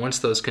then is, once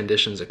those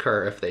conditions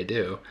occur, if they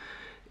do,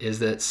 is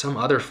that some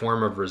other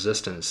form of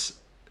resistance,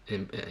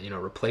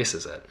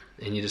 replaces it,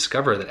 and you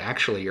discover that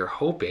actually your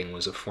hoping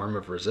was a form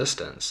of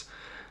resistance.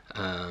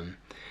 And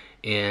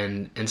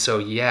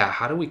so,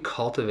 how do we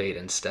cultivate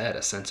instead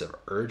a sense of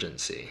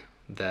urgency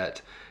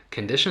that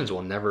conditions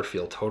will never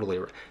feel totally,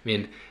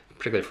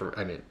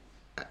 particularly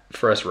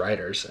for us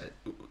writers,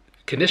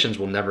 conditions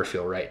will never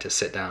feel right to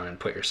sit down and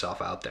put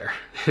yourself out there.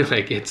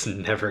 Like, it's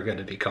never going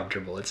to be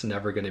comfortable. It's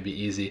never going to be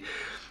easy.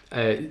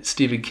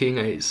 Stephen King,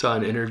 I saw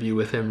an interview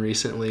with him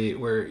recently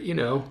where,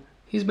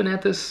 he's been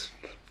at this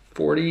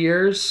 40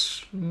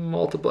 years,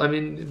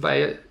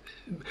 by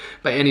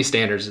any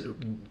standards,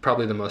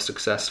 probably the most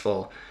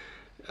successful,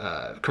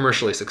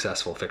 commercially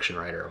successful fiction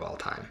writer of all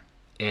time.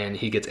 And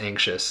he gets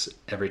anxious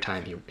every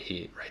time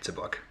he writes a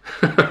book.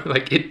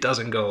 Like, it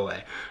doesn't go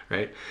away,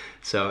 right?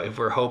 So if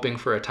we're hoping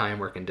for a time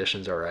where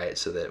conditions are right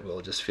so that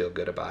we'll just feel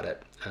good about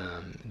it,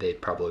 they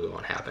probably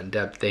won't happen.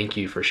 Deb, thank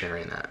you for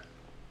sharing that.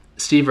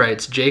 Steve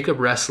writes, Jacob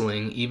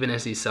wrestling even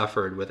as he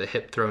suffered with a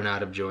hip thrown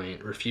out of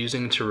joint,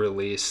 refusing to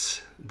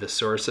release the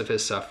source of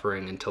his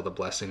suffering until the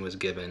blessing was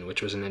given,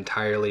 which was an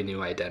entirely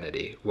new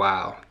identity.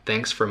 Wow.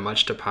 Thanks for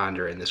much to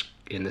ponder in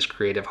this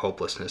creative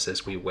hopelessness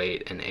as we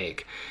wait and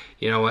ache.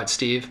 You know what,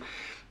 Steve?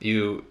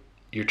 You're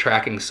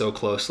tracking so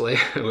closely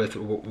with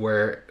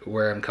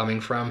where I'm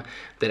coming from,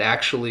 that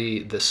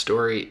actually the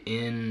story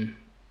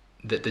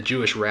that the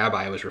Jewish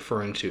rabbi was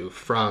referring to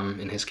from,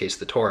 in his case,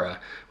 the Torah,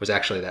 was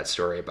actually that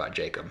story about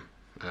Jacob,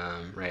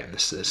 right? And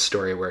this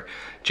story where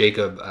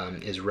Jacob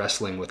is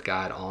wrestling with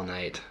God all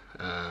night,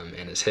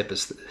 and his hip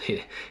is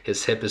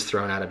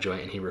thrown out of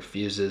joint, and he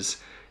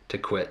refuses to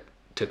quit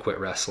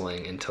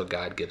wrestling until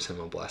God gives him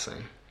a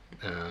blessing.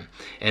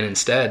 And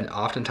instead,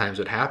 oftentimes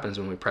what happens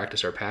when we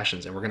practice our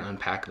passions, and we're going to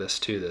unpack this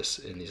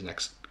in these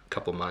next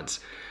couple months,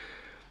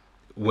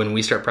 when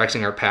we start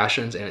practicing our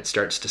passions and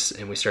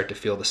we start to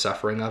feel the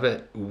suffering of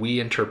it, we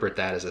interpret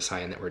that as a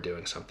sign that we're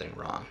doing something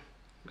wrong.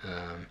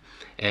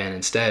 And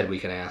instead, we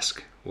can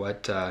ask,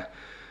 what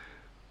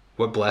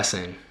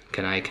blessing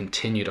can I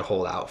continue to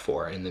hold out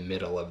for in the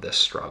middle of this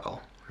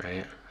struggle,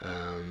 right?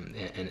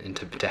 And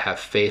to have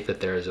faith that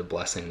there is a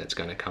blessing that's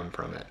going to come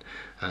from it.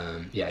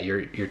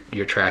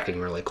 You're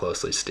tracking really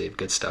closely, Steve.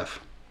 Good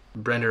stuff.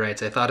 Brenda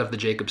writes, I thought of the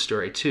Jacob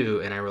story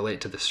too, and I relate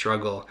to the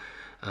struggle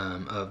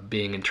of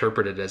being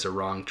interpreted as a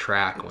wrong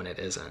track when it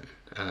isn't.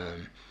 I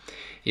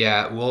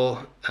have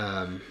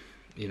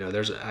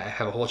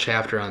a whole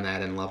chapter on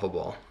that in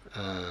Lovable.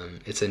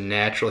 It's a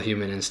natural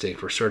human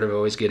instinct. We're sort of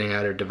always getting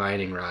out our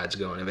divining rods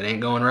going, if it ain't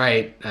going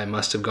right, I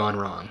must have gone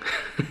wrong.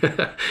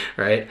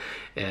 Right?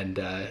 And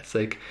it's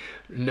like,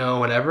 no,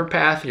 whatever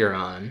path you're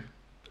on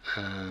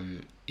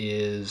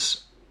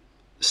is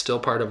still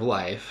part of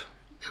life,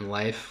 and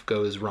life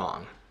goes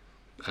wrong.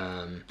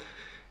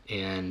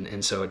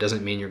 And so it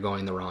doesn't mean you're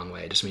going the wrong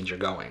way. It just means you're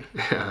going.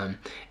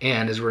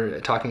 And as we're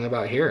talking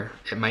about here,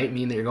 it might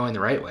mean that you're going the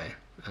right way.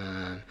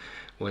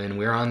 When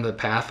we're on the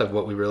path of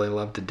what we really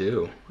love to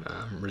do,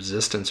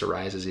 resistance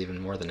arises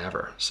even more than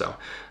ever. So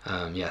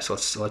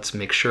let's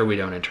make sure we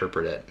don't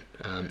interpret it.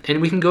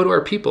 And we can go to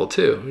our people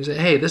too. We say,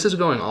 hey, this is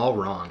going all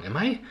wrong. Am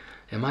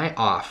Am I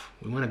off?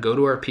 We want to go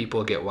to our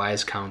people, get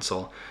wise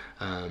counsel,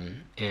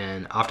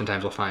 and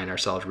oftentimes we'll find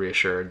ourselves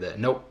reassured that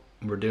nope,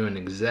 we're doing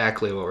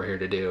exactly what we're here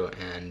to do,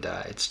 and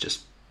it's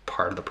just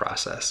part of the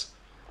process.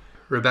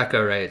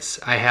 Rebecca writes,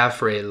 I have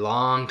for a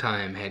long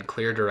time had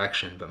clear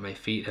direction, but my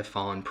feet have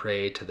fallen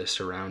prey to the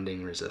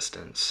surrounding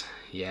resistance.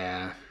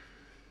 Yeah,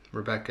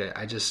 Rebecca,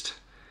 I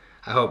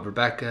hope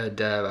Rebecca,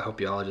 Deb, I hope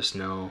you all just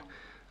know,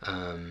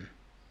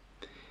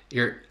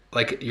 you're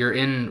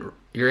in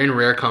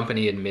rare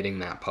company admitting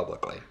that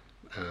publicly,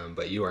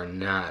 but you are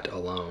not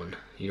alone.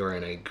 You are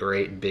in a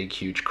great, big,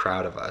 huge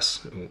crowd of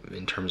us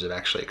in terms of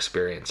actually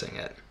experiencing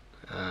it,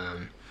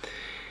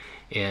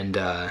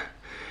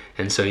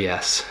 and so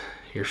yes,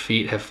 your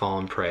feet have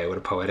fallen prey. What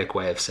a poetic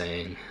way of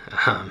saying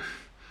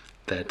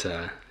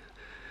that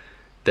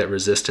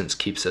resistance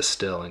keeps us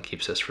still and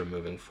keeps us from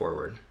moving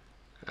forward.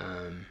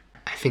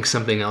 I think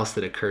something else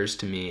that occurs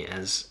to me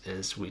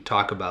as we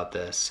talk about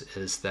this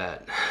is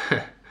that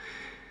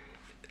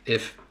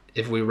if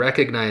we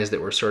recognize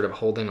that we're sort of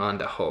holding on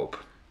to hope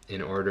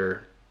in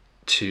order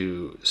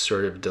to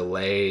sort of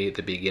delay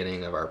the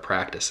beginning of our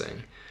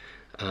practicing,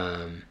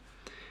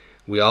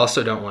 we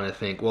also don't want to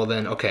think, well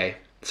then, okay,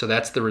 so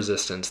that's the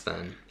resistance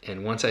then,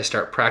 and once I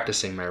start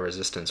practicing, my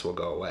resistance will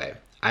go away.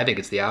 I think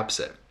it's the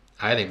opposite.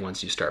 I think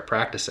once you start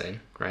practicing,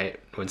 right,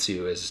 once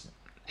you, as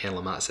Anne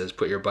Lamott says,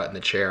 put your butt in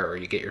the chair, or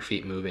you get your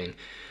feet moving,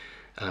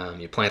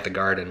 you plant the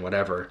garden,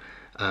 whatever,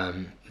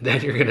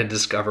 then you're going to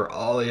discover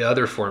all the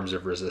other forms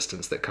of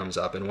resistance that comes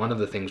up. And one of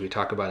the things we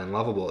talk about in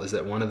Loveable is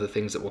that one of the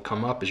things that will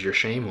come up is your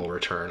shame will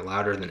return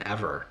louder than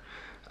ever.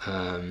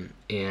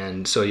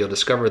 And so you'll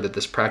discover that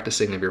this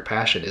practicing of your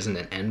passion isn't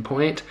an end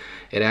point.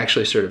 It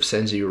actually sort of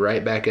sends you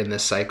right back in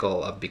this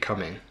cycle of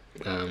becoming,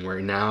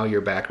 where now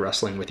you're back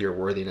wrestling with your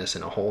worthiness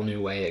in a whole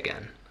new way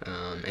again,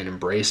 and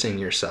embracing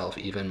yourself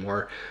even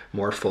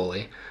more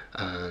fully,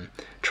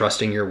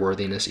 trusting your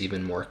worthiness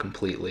even more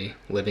completely,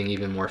 living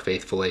even more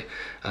faithfully,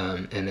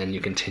 and then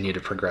you continue to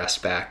progress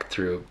back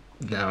through,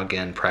 now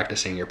again,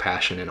 practicing your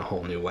passion in a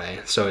whole new way.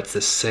 So it's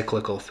this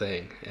cyclical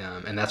thing,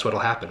 and that's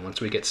what'll happen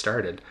once we get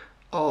started.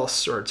 All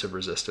sorts of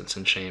resistance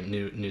and shame,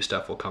 new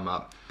stuff will come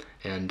up,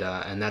 and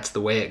that's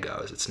the way it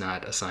goes. It's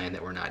not a sign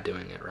that we're not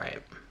doing it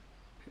right.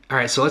 All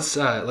right, so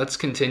let's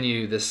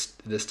continue this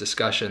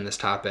discussion, this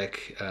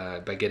topic,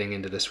 by getting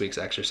into this week's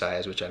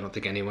exercise, which I don't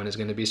think anyone is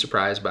going to be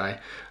surprised by.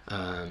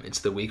 It's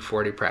the Week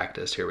 40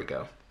 practice. Here we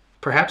go.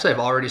 Perhaps I've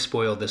already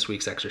spoiled this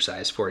week's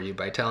exercise for you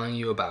by telling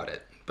you about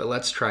it, but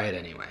let's try it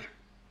anyway.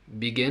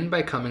 Begin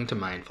by coming to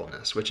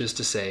mindfulness, which is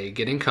to say,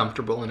 getting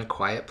comfortable in a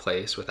quiet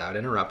place without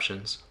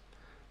interruptions,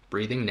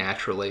 breathing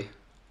naturally,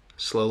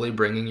 slowly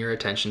bringing your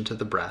attention to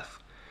the breath,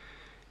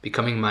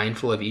 becoming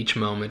mindful of each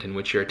moment in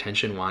which your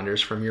attention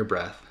wanders from your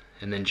breath,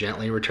 and then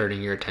gently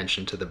returning your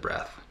attention to the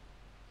breath.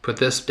 Put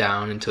this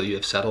down until you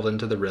have settled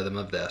into the rhythm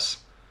of this,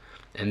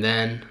 and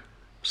then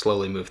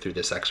slowly move through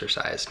this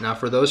exercise. Now,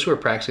 for those who are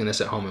practicing this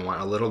at home and want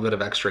a little bit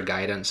of extra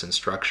guidance and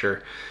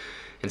structure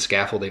and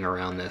scaffolding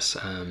around this,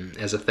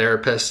 as a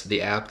therapist,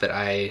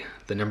 the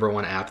number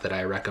one app that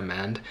I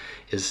recommend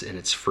is, and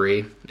it's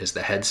free, is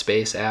the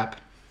Headspace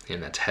app,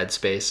 and that's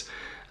Headspace.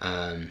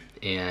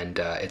 And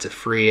it's a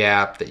free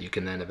app that you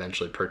can then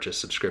eventually purchase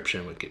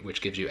subscription,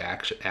 which gives you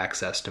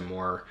access to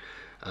more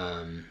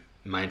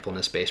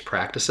mindfulness-based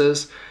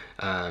practices.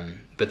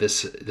 But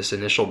this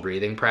initial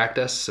breathing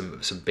practice,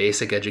 some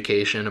basic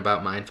education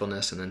about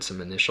mindfulness, and then some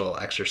initial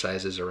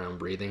exercises around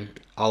breathing,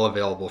 all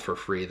available for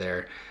free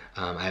there.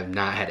 I have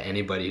not had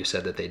anybody who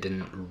said that they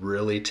didn't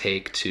really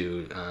take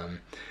to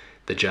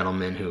the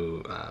gentleman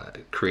who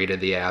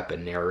created the app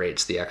and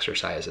narrates the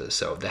exercises.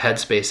 So the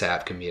Headspace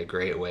app can be a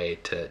great way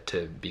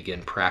to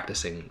begin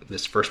practicing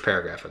this first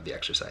paragraph of the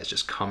exercise,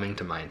 just coming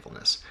to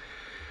mindfulness.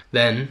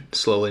 Then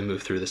slowly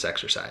move through this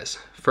exercise.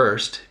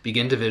 First,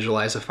 begin to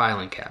visualize a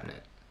filing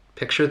cabinet.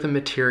 Picture the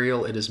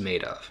material it is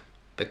made of,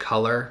 the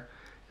color,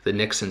 the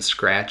nicks and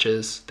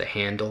scratches, the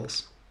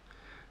handles.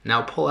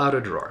 Now pull out a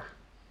drawer.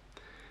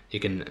 You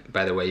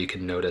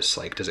can notice,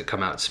 like, does it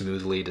come out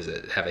smoothly? Does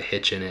it have a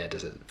hitch in it?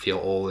 Does it feel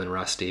old and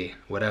rusty?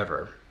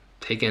 Whatever.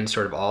 Take in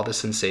sort of all the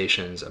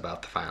sensations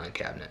about the filing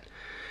cabinet.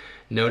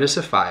 Notice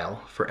a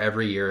file for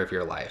every year of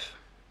your life.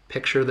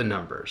 Picture the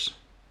numbers.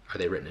 Are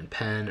they written in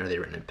pen? Are they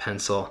written in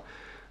pencil?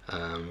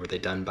 Were they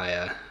done by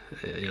a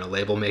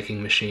label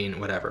making machine?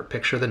 Whatever.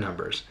 Picture the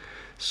numbers.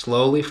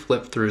 Slowly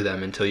flip through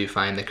them until you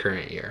find the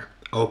current year.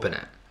 Open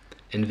it.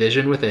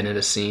 Envision within it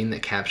a scene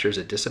that captures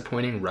a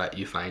disappointing rut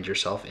you find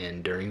yourself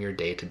in during your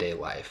day-to-day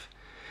life.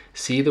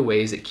 See the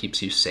ways it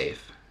keeps you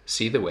safe.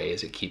 See the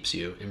ways it keeps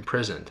you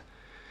imprisoned.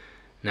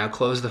 Now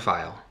close the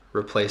file,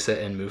 replace it,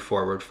 and move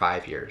forward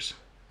 5 years.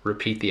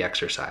 Repeat the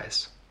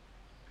exercise.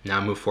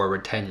 Now move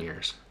forward 10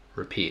 years.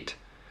 Repeat.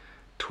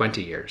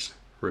 20 years.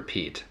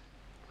 Repeat.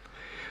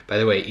 By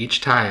the way,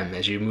 each time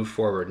as you move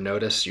forward,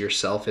 notice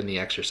yourself in the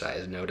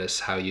exercise.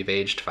 Notice how you've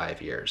aged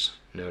 5 years.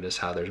 Notice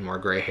how there's more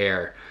gray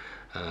hair.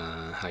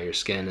 How your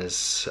skin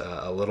is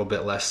a little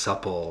bit less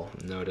supple.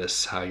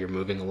 Notice how you're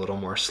moving a little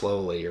more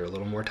slowly. You're a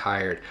little more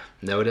tired.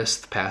 Notice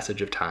the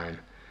passage of time.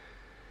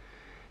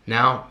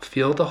 Now,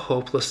 feel the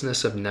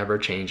hopelessness of never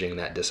changing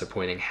that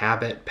disappointing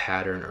habit,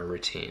 pattern, or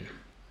routine.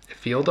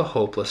 Feel the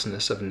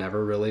hopelessness of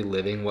never really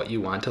living what you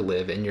want to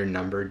live in your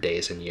numbered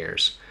days and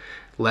years.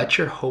 Let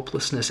your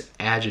hopelessness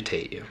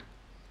agitate you.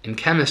 In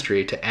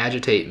chemistry, to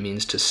agitate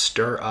means to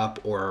stir up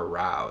or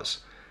arouse.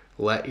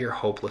 Let your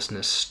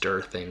hopelessness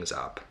stir things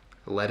up.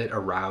 Let it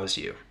arouse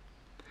you.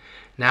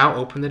 Now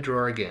open the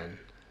drawer again.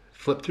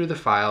 Flip through the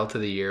file to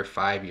the year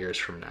 5 years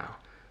from now.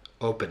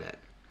 Open it.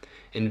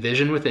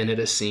 Envision within it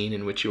a scene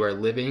in which you are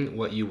living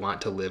what you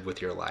want to live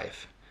with your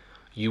life.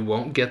 You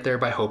won't get there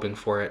by hoping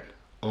for it,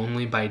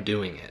 only by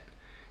doing it.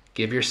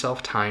 Give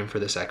yourself time for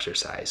this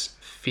exercise.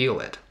 Feel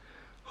it.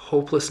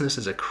 Hopelessness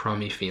is a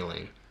crummy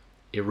feeling.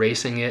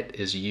 Erasing it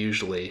is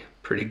usually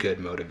pretty good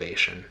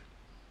motivation.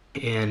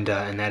 And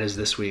that is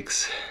this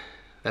week's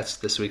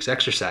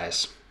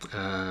exercise.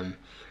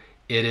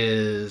 It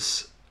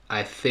is,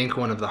 I think,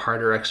 one of the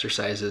harder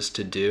exercises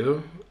to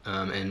do,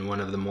 and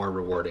one of the more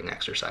rewarding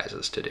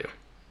exercises to do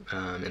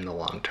in the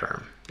long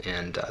term.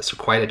 And so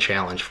quite a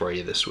challenge for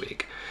you this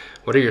week.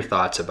 What are your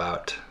thoughts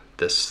about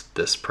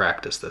this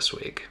practice this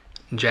week?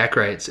 Jack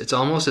writes, it's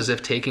almost as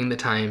if taking the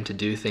time to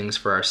do things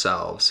for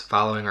ourselves,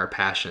 following our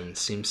passions,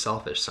 seems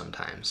selfish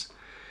sometimes.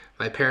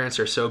 My parents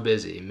are so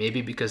busy,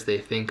 maybe because they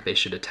think they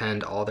should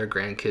attend all their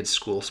grandkids'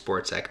 school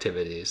sports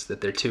activities,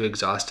 that they're too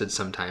exhausted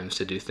sometimes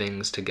to do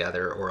things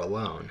together or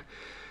alone.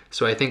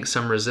 So I think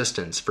some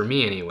resistance, for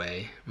me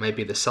anyway, might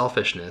be the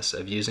selfishness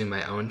of using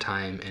my own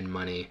time and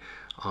money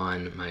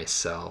on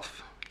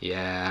myself.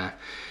 Yeah,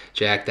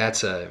 Jack,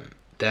 that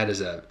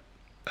is a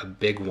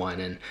big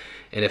one, and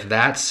if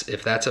that's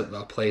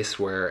a place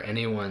where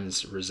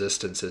anyone's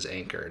resistance is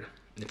anchored,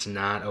 it's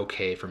not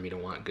okay for me to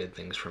want good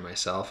things for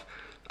myself.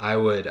 I'd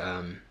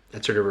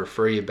sort of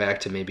refer you back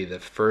to maybe the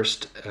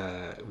first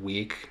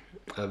week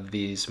of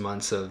these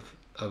months of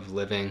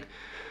living,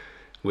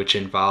 which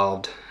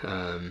involved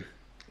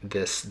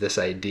this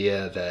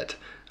idea that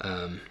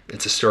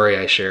it's a story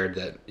I shared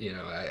that,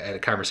 I had a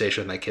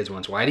conversation with my kids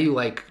once. Why do you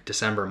like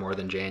December more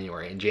than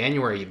January? In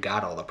January, you've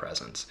got all the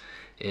presents.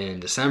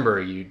 In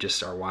December, you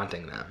just are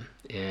wanting them.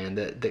 And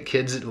the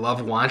kids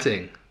love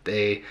wanting.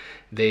 A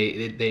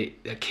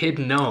kid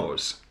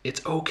knows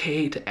it's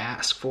okay to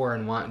ask for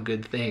and want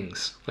good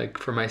things. Like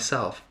for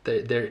myself,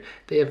 they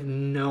have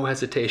no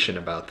hesitation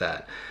about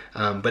that.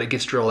 But it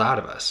gets drilled out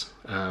of us.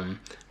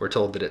 We're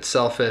told that it's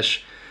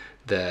selfish,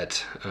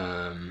 that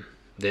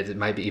it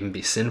might even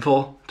be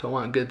sinful to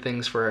want good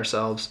things for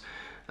ourselves.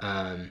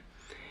 And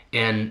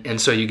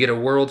so you get a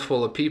world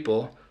full of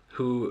people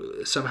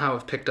who somehow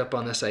have picked up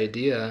on this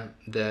idea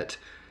that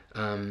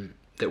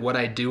what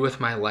I do with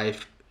my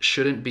life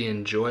shouldn't be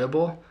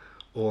enjoyable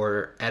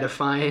or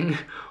edifying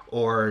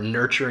or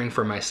nurturing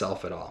for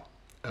myself at all.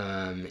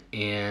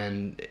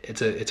 And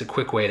it's a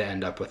quick way to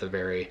end up with a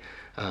very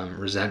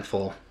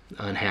resentful,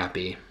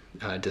 unhappy,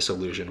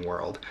 disillusioned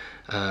world.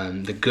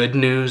 The good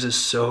news is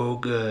so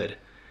good.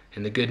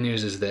 And the good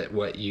news is that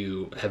what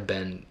you have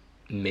been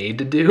made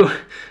to do,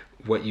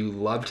 what you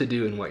love to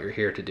do, and what you're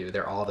here to do,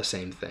 they're all the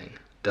same thing.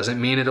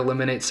 Doesn't mean it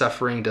eliminates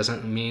suffering,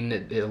 doesn't mean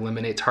it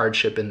eliminates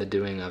hardship in the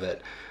doing of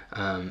it.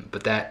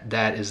 But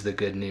that is the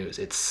good news.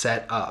 It's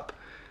set up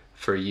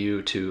for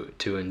you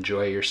to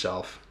enjoy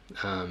yourself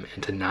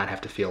and to not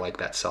have to feel like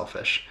that's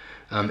selfish.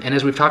 And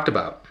as we've talked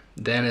about,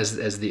 then as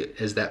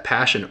that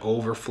passion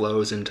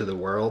overflows into the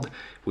world,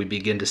 we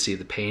begin to see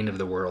the pain of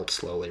the world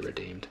slowly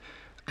redeemed.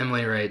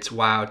 Emily writes,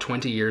 wow,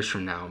 20 years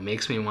from now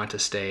makes me want to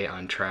stay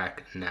on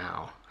track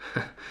now.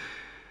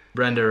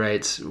 Brenda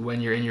writes,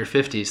 when you're in your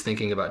 50s,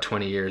 thinking about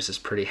 20 years is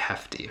pretty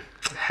hefty.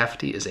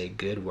 Hefty is a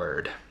good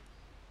word.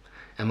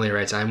 Emily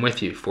writes, I'm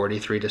with you,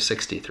 43 to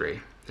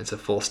 63. It's a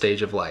full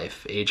stage of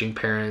life. Aging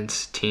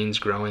parents, teens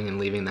growing and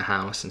leaving the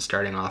house and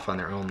starting off on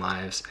their own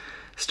lives,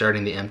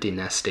 starting the empty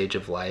nest stage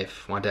of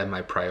life. Want to have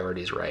my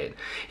priorities right.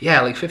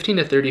 Yeah, like 15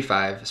 to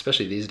 35,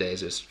 especially these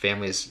days, as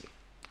families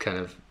kind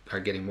of are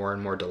getting more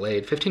and more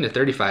delayed. 15 to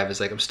 35 is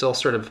like I'm still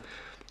sort of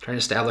trying to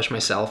establish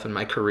myself and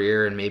my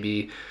career and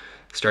maybe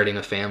starting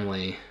a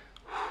family.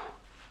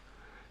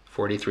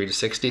 43 to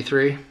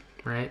 63,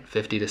 right?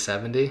 50 to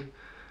 70.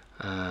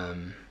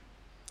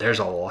 There's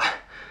a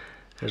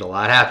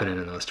lot happening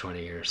in those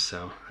 20 years.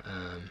 So,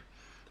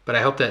 but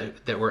I hope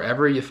that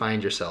wherever you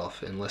find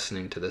yourself in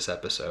listening to this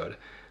episode,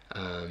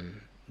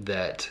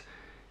 that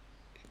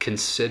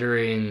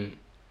considering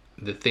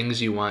the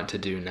things you want to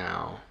do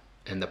now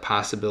and the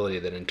possibility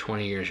that in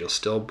 20 years you'll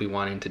still be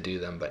wanting to do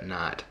them but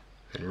not,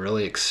 and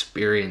really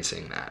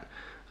experiencing that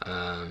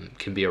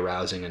can be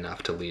arousing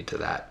enough to lead to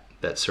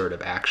that sort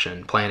of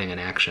action, planning and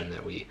action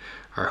that we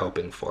are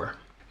hoping for.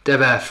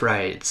 Deb F.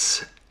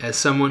 writes, as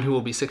someone who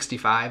will be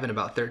 65 in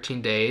about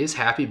 13 days,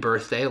 happy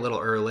birthday, a little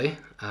early.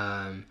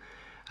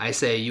 I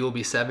say you will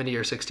be 70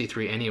 or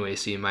 63 anyway,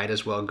 so you might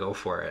as well go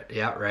for it.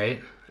 Yeah,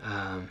 right?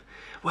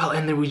 Well,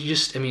 and then we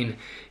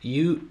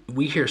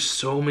hear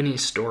so many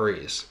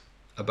stories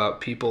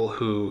about people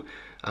who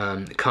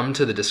come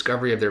to the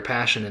discovery of their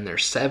passion in their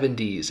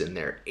 70s and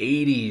their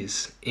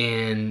 80s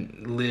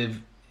and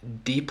live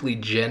deeply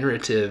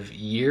generative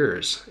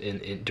years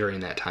during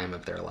that time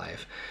of their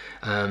life.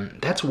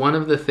 That's one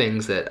of the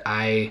things that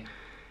I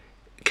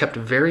kept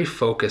very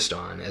focused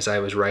on as I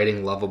was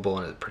writing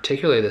Loveable, and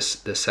particularly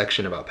this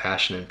section about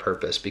passion and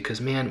purpose, because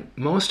man,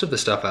 most of the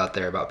stuff out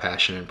there about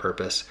passion and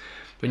purpose,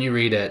 when you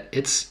read it,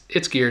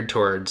 it's geared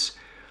towards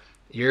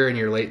you're in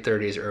your late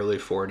 30s, early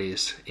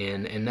 40s,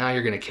 and now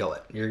you're going to kill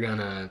it. You're going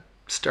to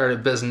start a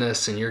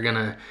business, and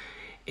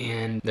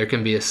there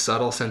can be a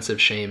subtle sense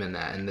of shame in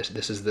that, and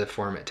this is the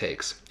form it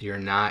takes. You're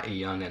not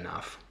young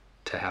enough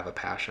to have a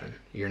passion.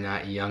 You're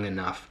not young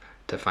enough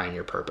to find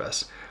your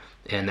purpose.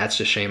 And that's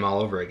just shame all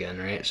over again,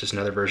 right? It's just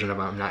another version of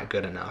I'm not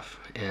good enough.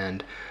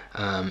 And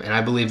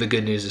I believe the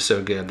good news is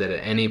so good that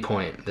at any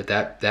point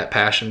that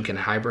passion can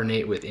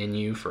hibernate within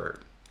you for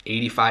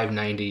 85,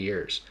 90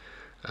 years.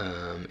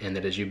 And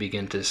that as you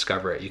begin to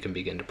discover it, you can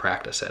begin to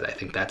practice it. I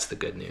think that's the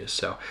good news.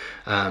 So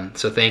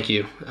thank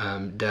you,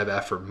 Deb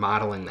F., for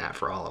modeling that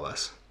for all of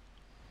us.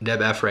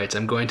 Deb F. writes,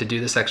 I'm going to do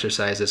this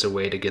exercise as a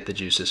way to get the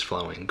juices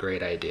flowing.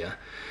 Great idea.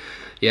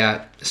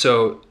 Yeah,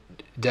 so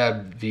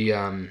Deb,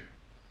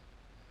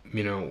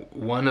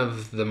 one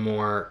of the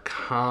more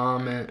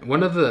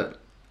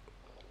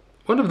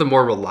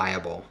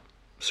reliable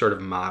sort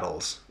of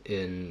models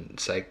in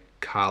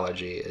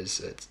psychology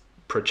is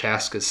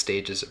Prochaska's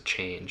stages of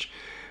change.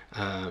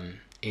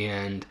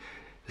 And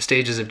the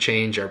stages of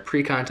change are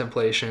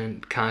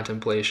pre-contemplation,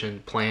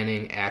 contemplation,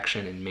 planning,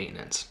 action, and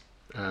maintenance.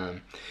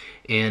 And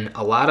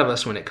a lot of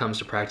us, when it comes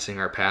to practicing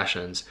our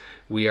passions,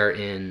 we're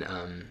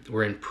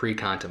in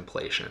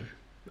pre-contemplation,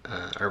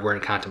 or we're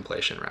in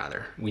contemplation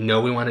rather. We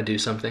know we want to do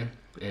something,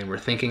 and we're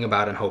thinking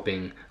about and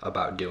hoping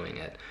about doing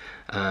it.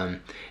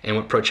 And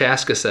what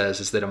Prochaska says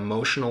is that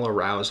emotional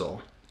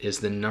arousal is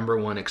the number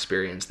one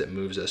experience that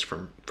moves us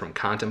from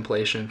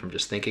contemplation, from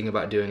just thinking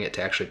about doing it,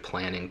 to actually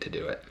planning to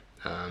do it,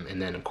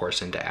 and then of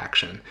course into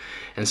action.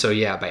 And so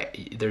you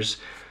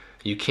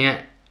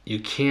can't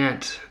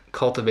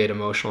cultivate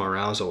emotional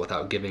arousal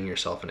without giving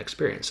yourself an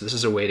experience. So this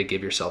is a way to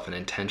give yourself an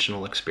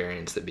intentional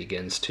experience that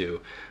begins to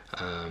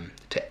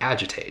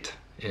agitate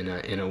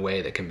in a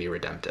way that can be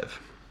redemptive.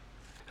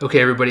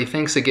 Okay, everybody,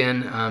 thanks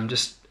again.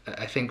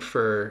 I think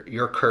for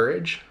your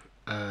courage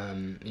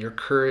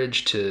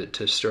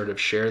to sort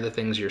of share the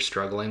things you're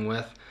struggling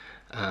with.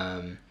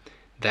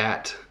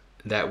 That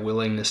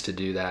willingness to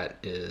do that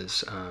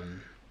is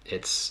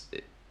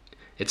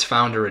it's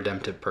found a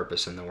redemptive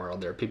purpose in the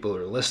world. There are people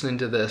who are listening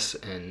to this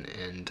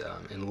and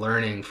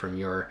learning from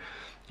your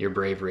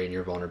bravery and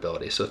your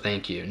vulnerability. So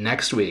thank you.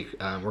 Next week,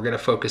 we're going to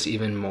focus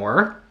even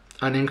more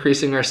on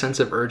increasing our sense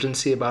of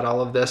urgency about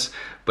all of this,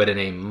 but in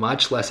a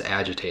much less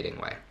agitating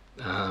way,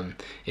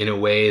 in a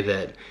way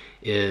that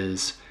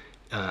is,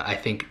 I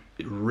think,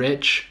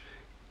 rich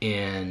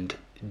and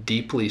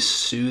deeply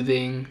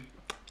soothing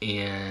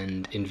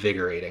and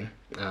invigorating.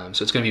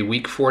 So it's going to be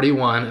week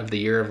 41 of the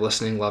year of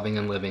listening, loving,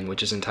 and living,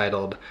 which is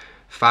entitled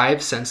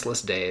 5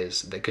 Senseless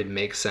Days That Could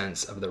Make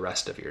Sense of the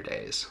Rest of Your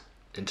Days.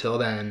 Until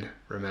then,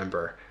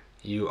 remember,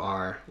 you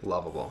are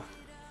lovable.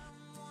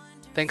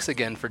 Thanks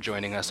again for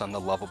joining us on the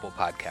Loveable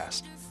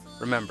podcast.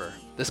 Remember,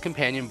 this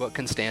companion book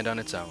can stand on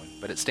its own,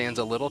 but it stands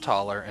a little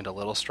taller and a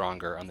little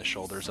stronger on the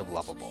shoulders of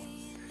Loveable.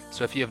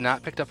 So if you have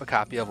not picked up a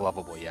copy of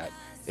Loveable yet,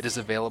 it is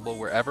available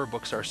wherever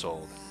books are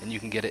sold, and you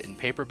can get it in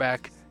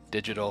paperback,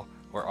 digital,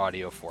 or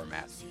audio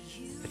format.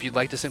 If you'd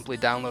like to simply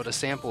download a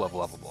sample of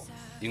Loveable,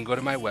 you can go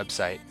to my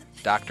website,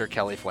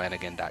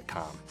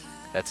 drkellyflanagan.com.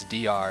 That's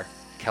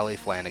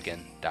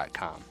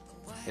drkellyflanagan.com.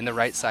 In the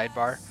right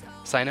sidebar,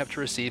 sign up to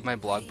receive my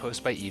blog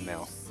post by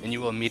email, and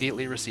you will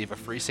immediately receive a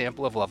free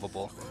sample of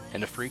Loveable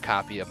and a free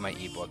copy of my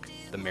ebook,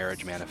 The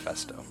Marriage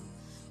Manifesto.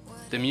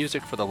 The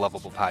music for the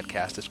Loveable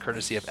podcast is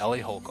courtesy of Ellie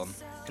Holcomb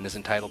and is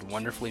entitled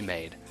Wonderfully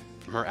Made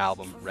from her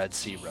album Red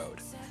Sea Road.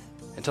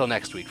 Until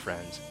next week,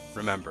 friends,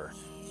 remember,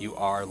 you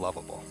are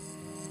lovable.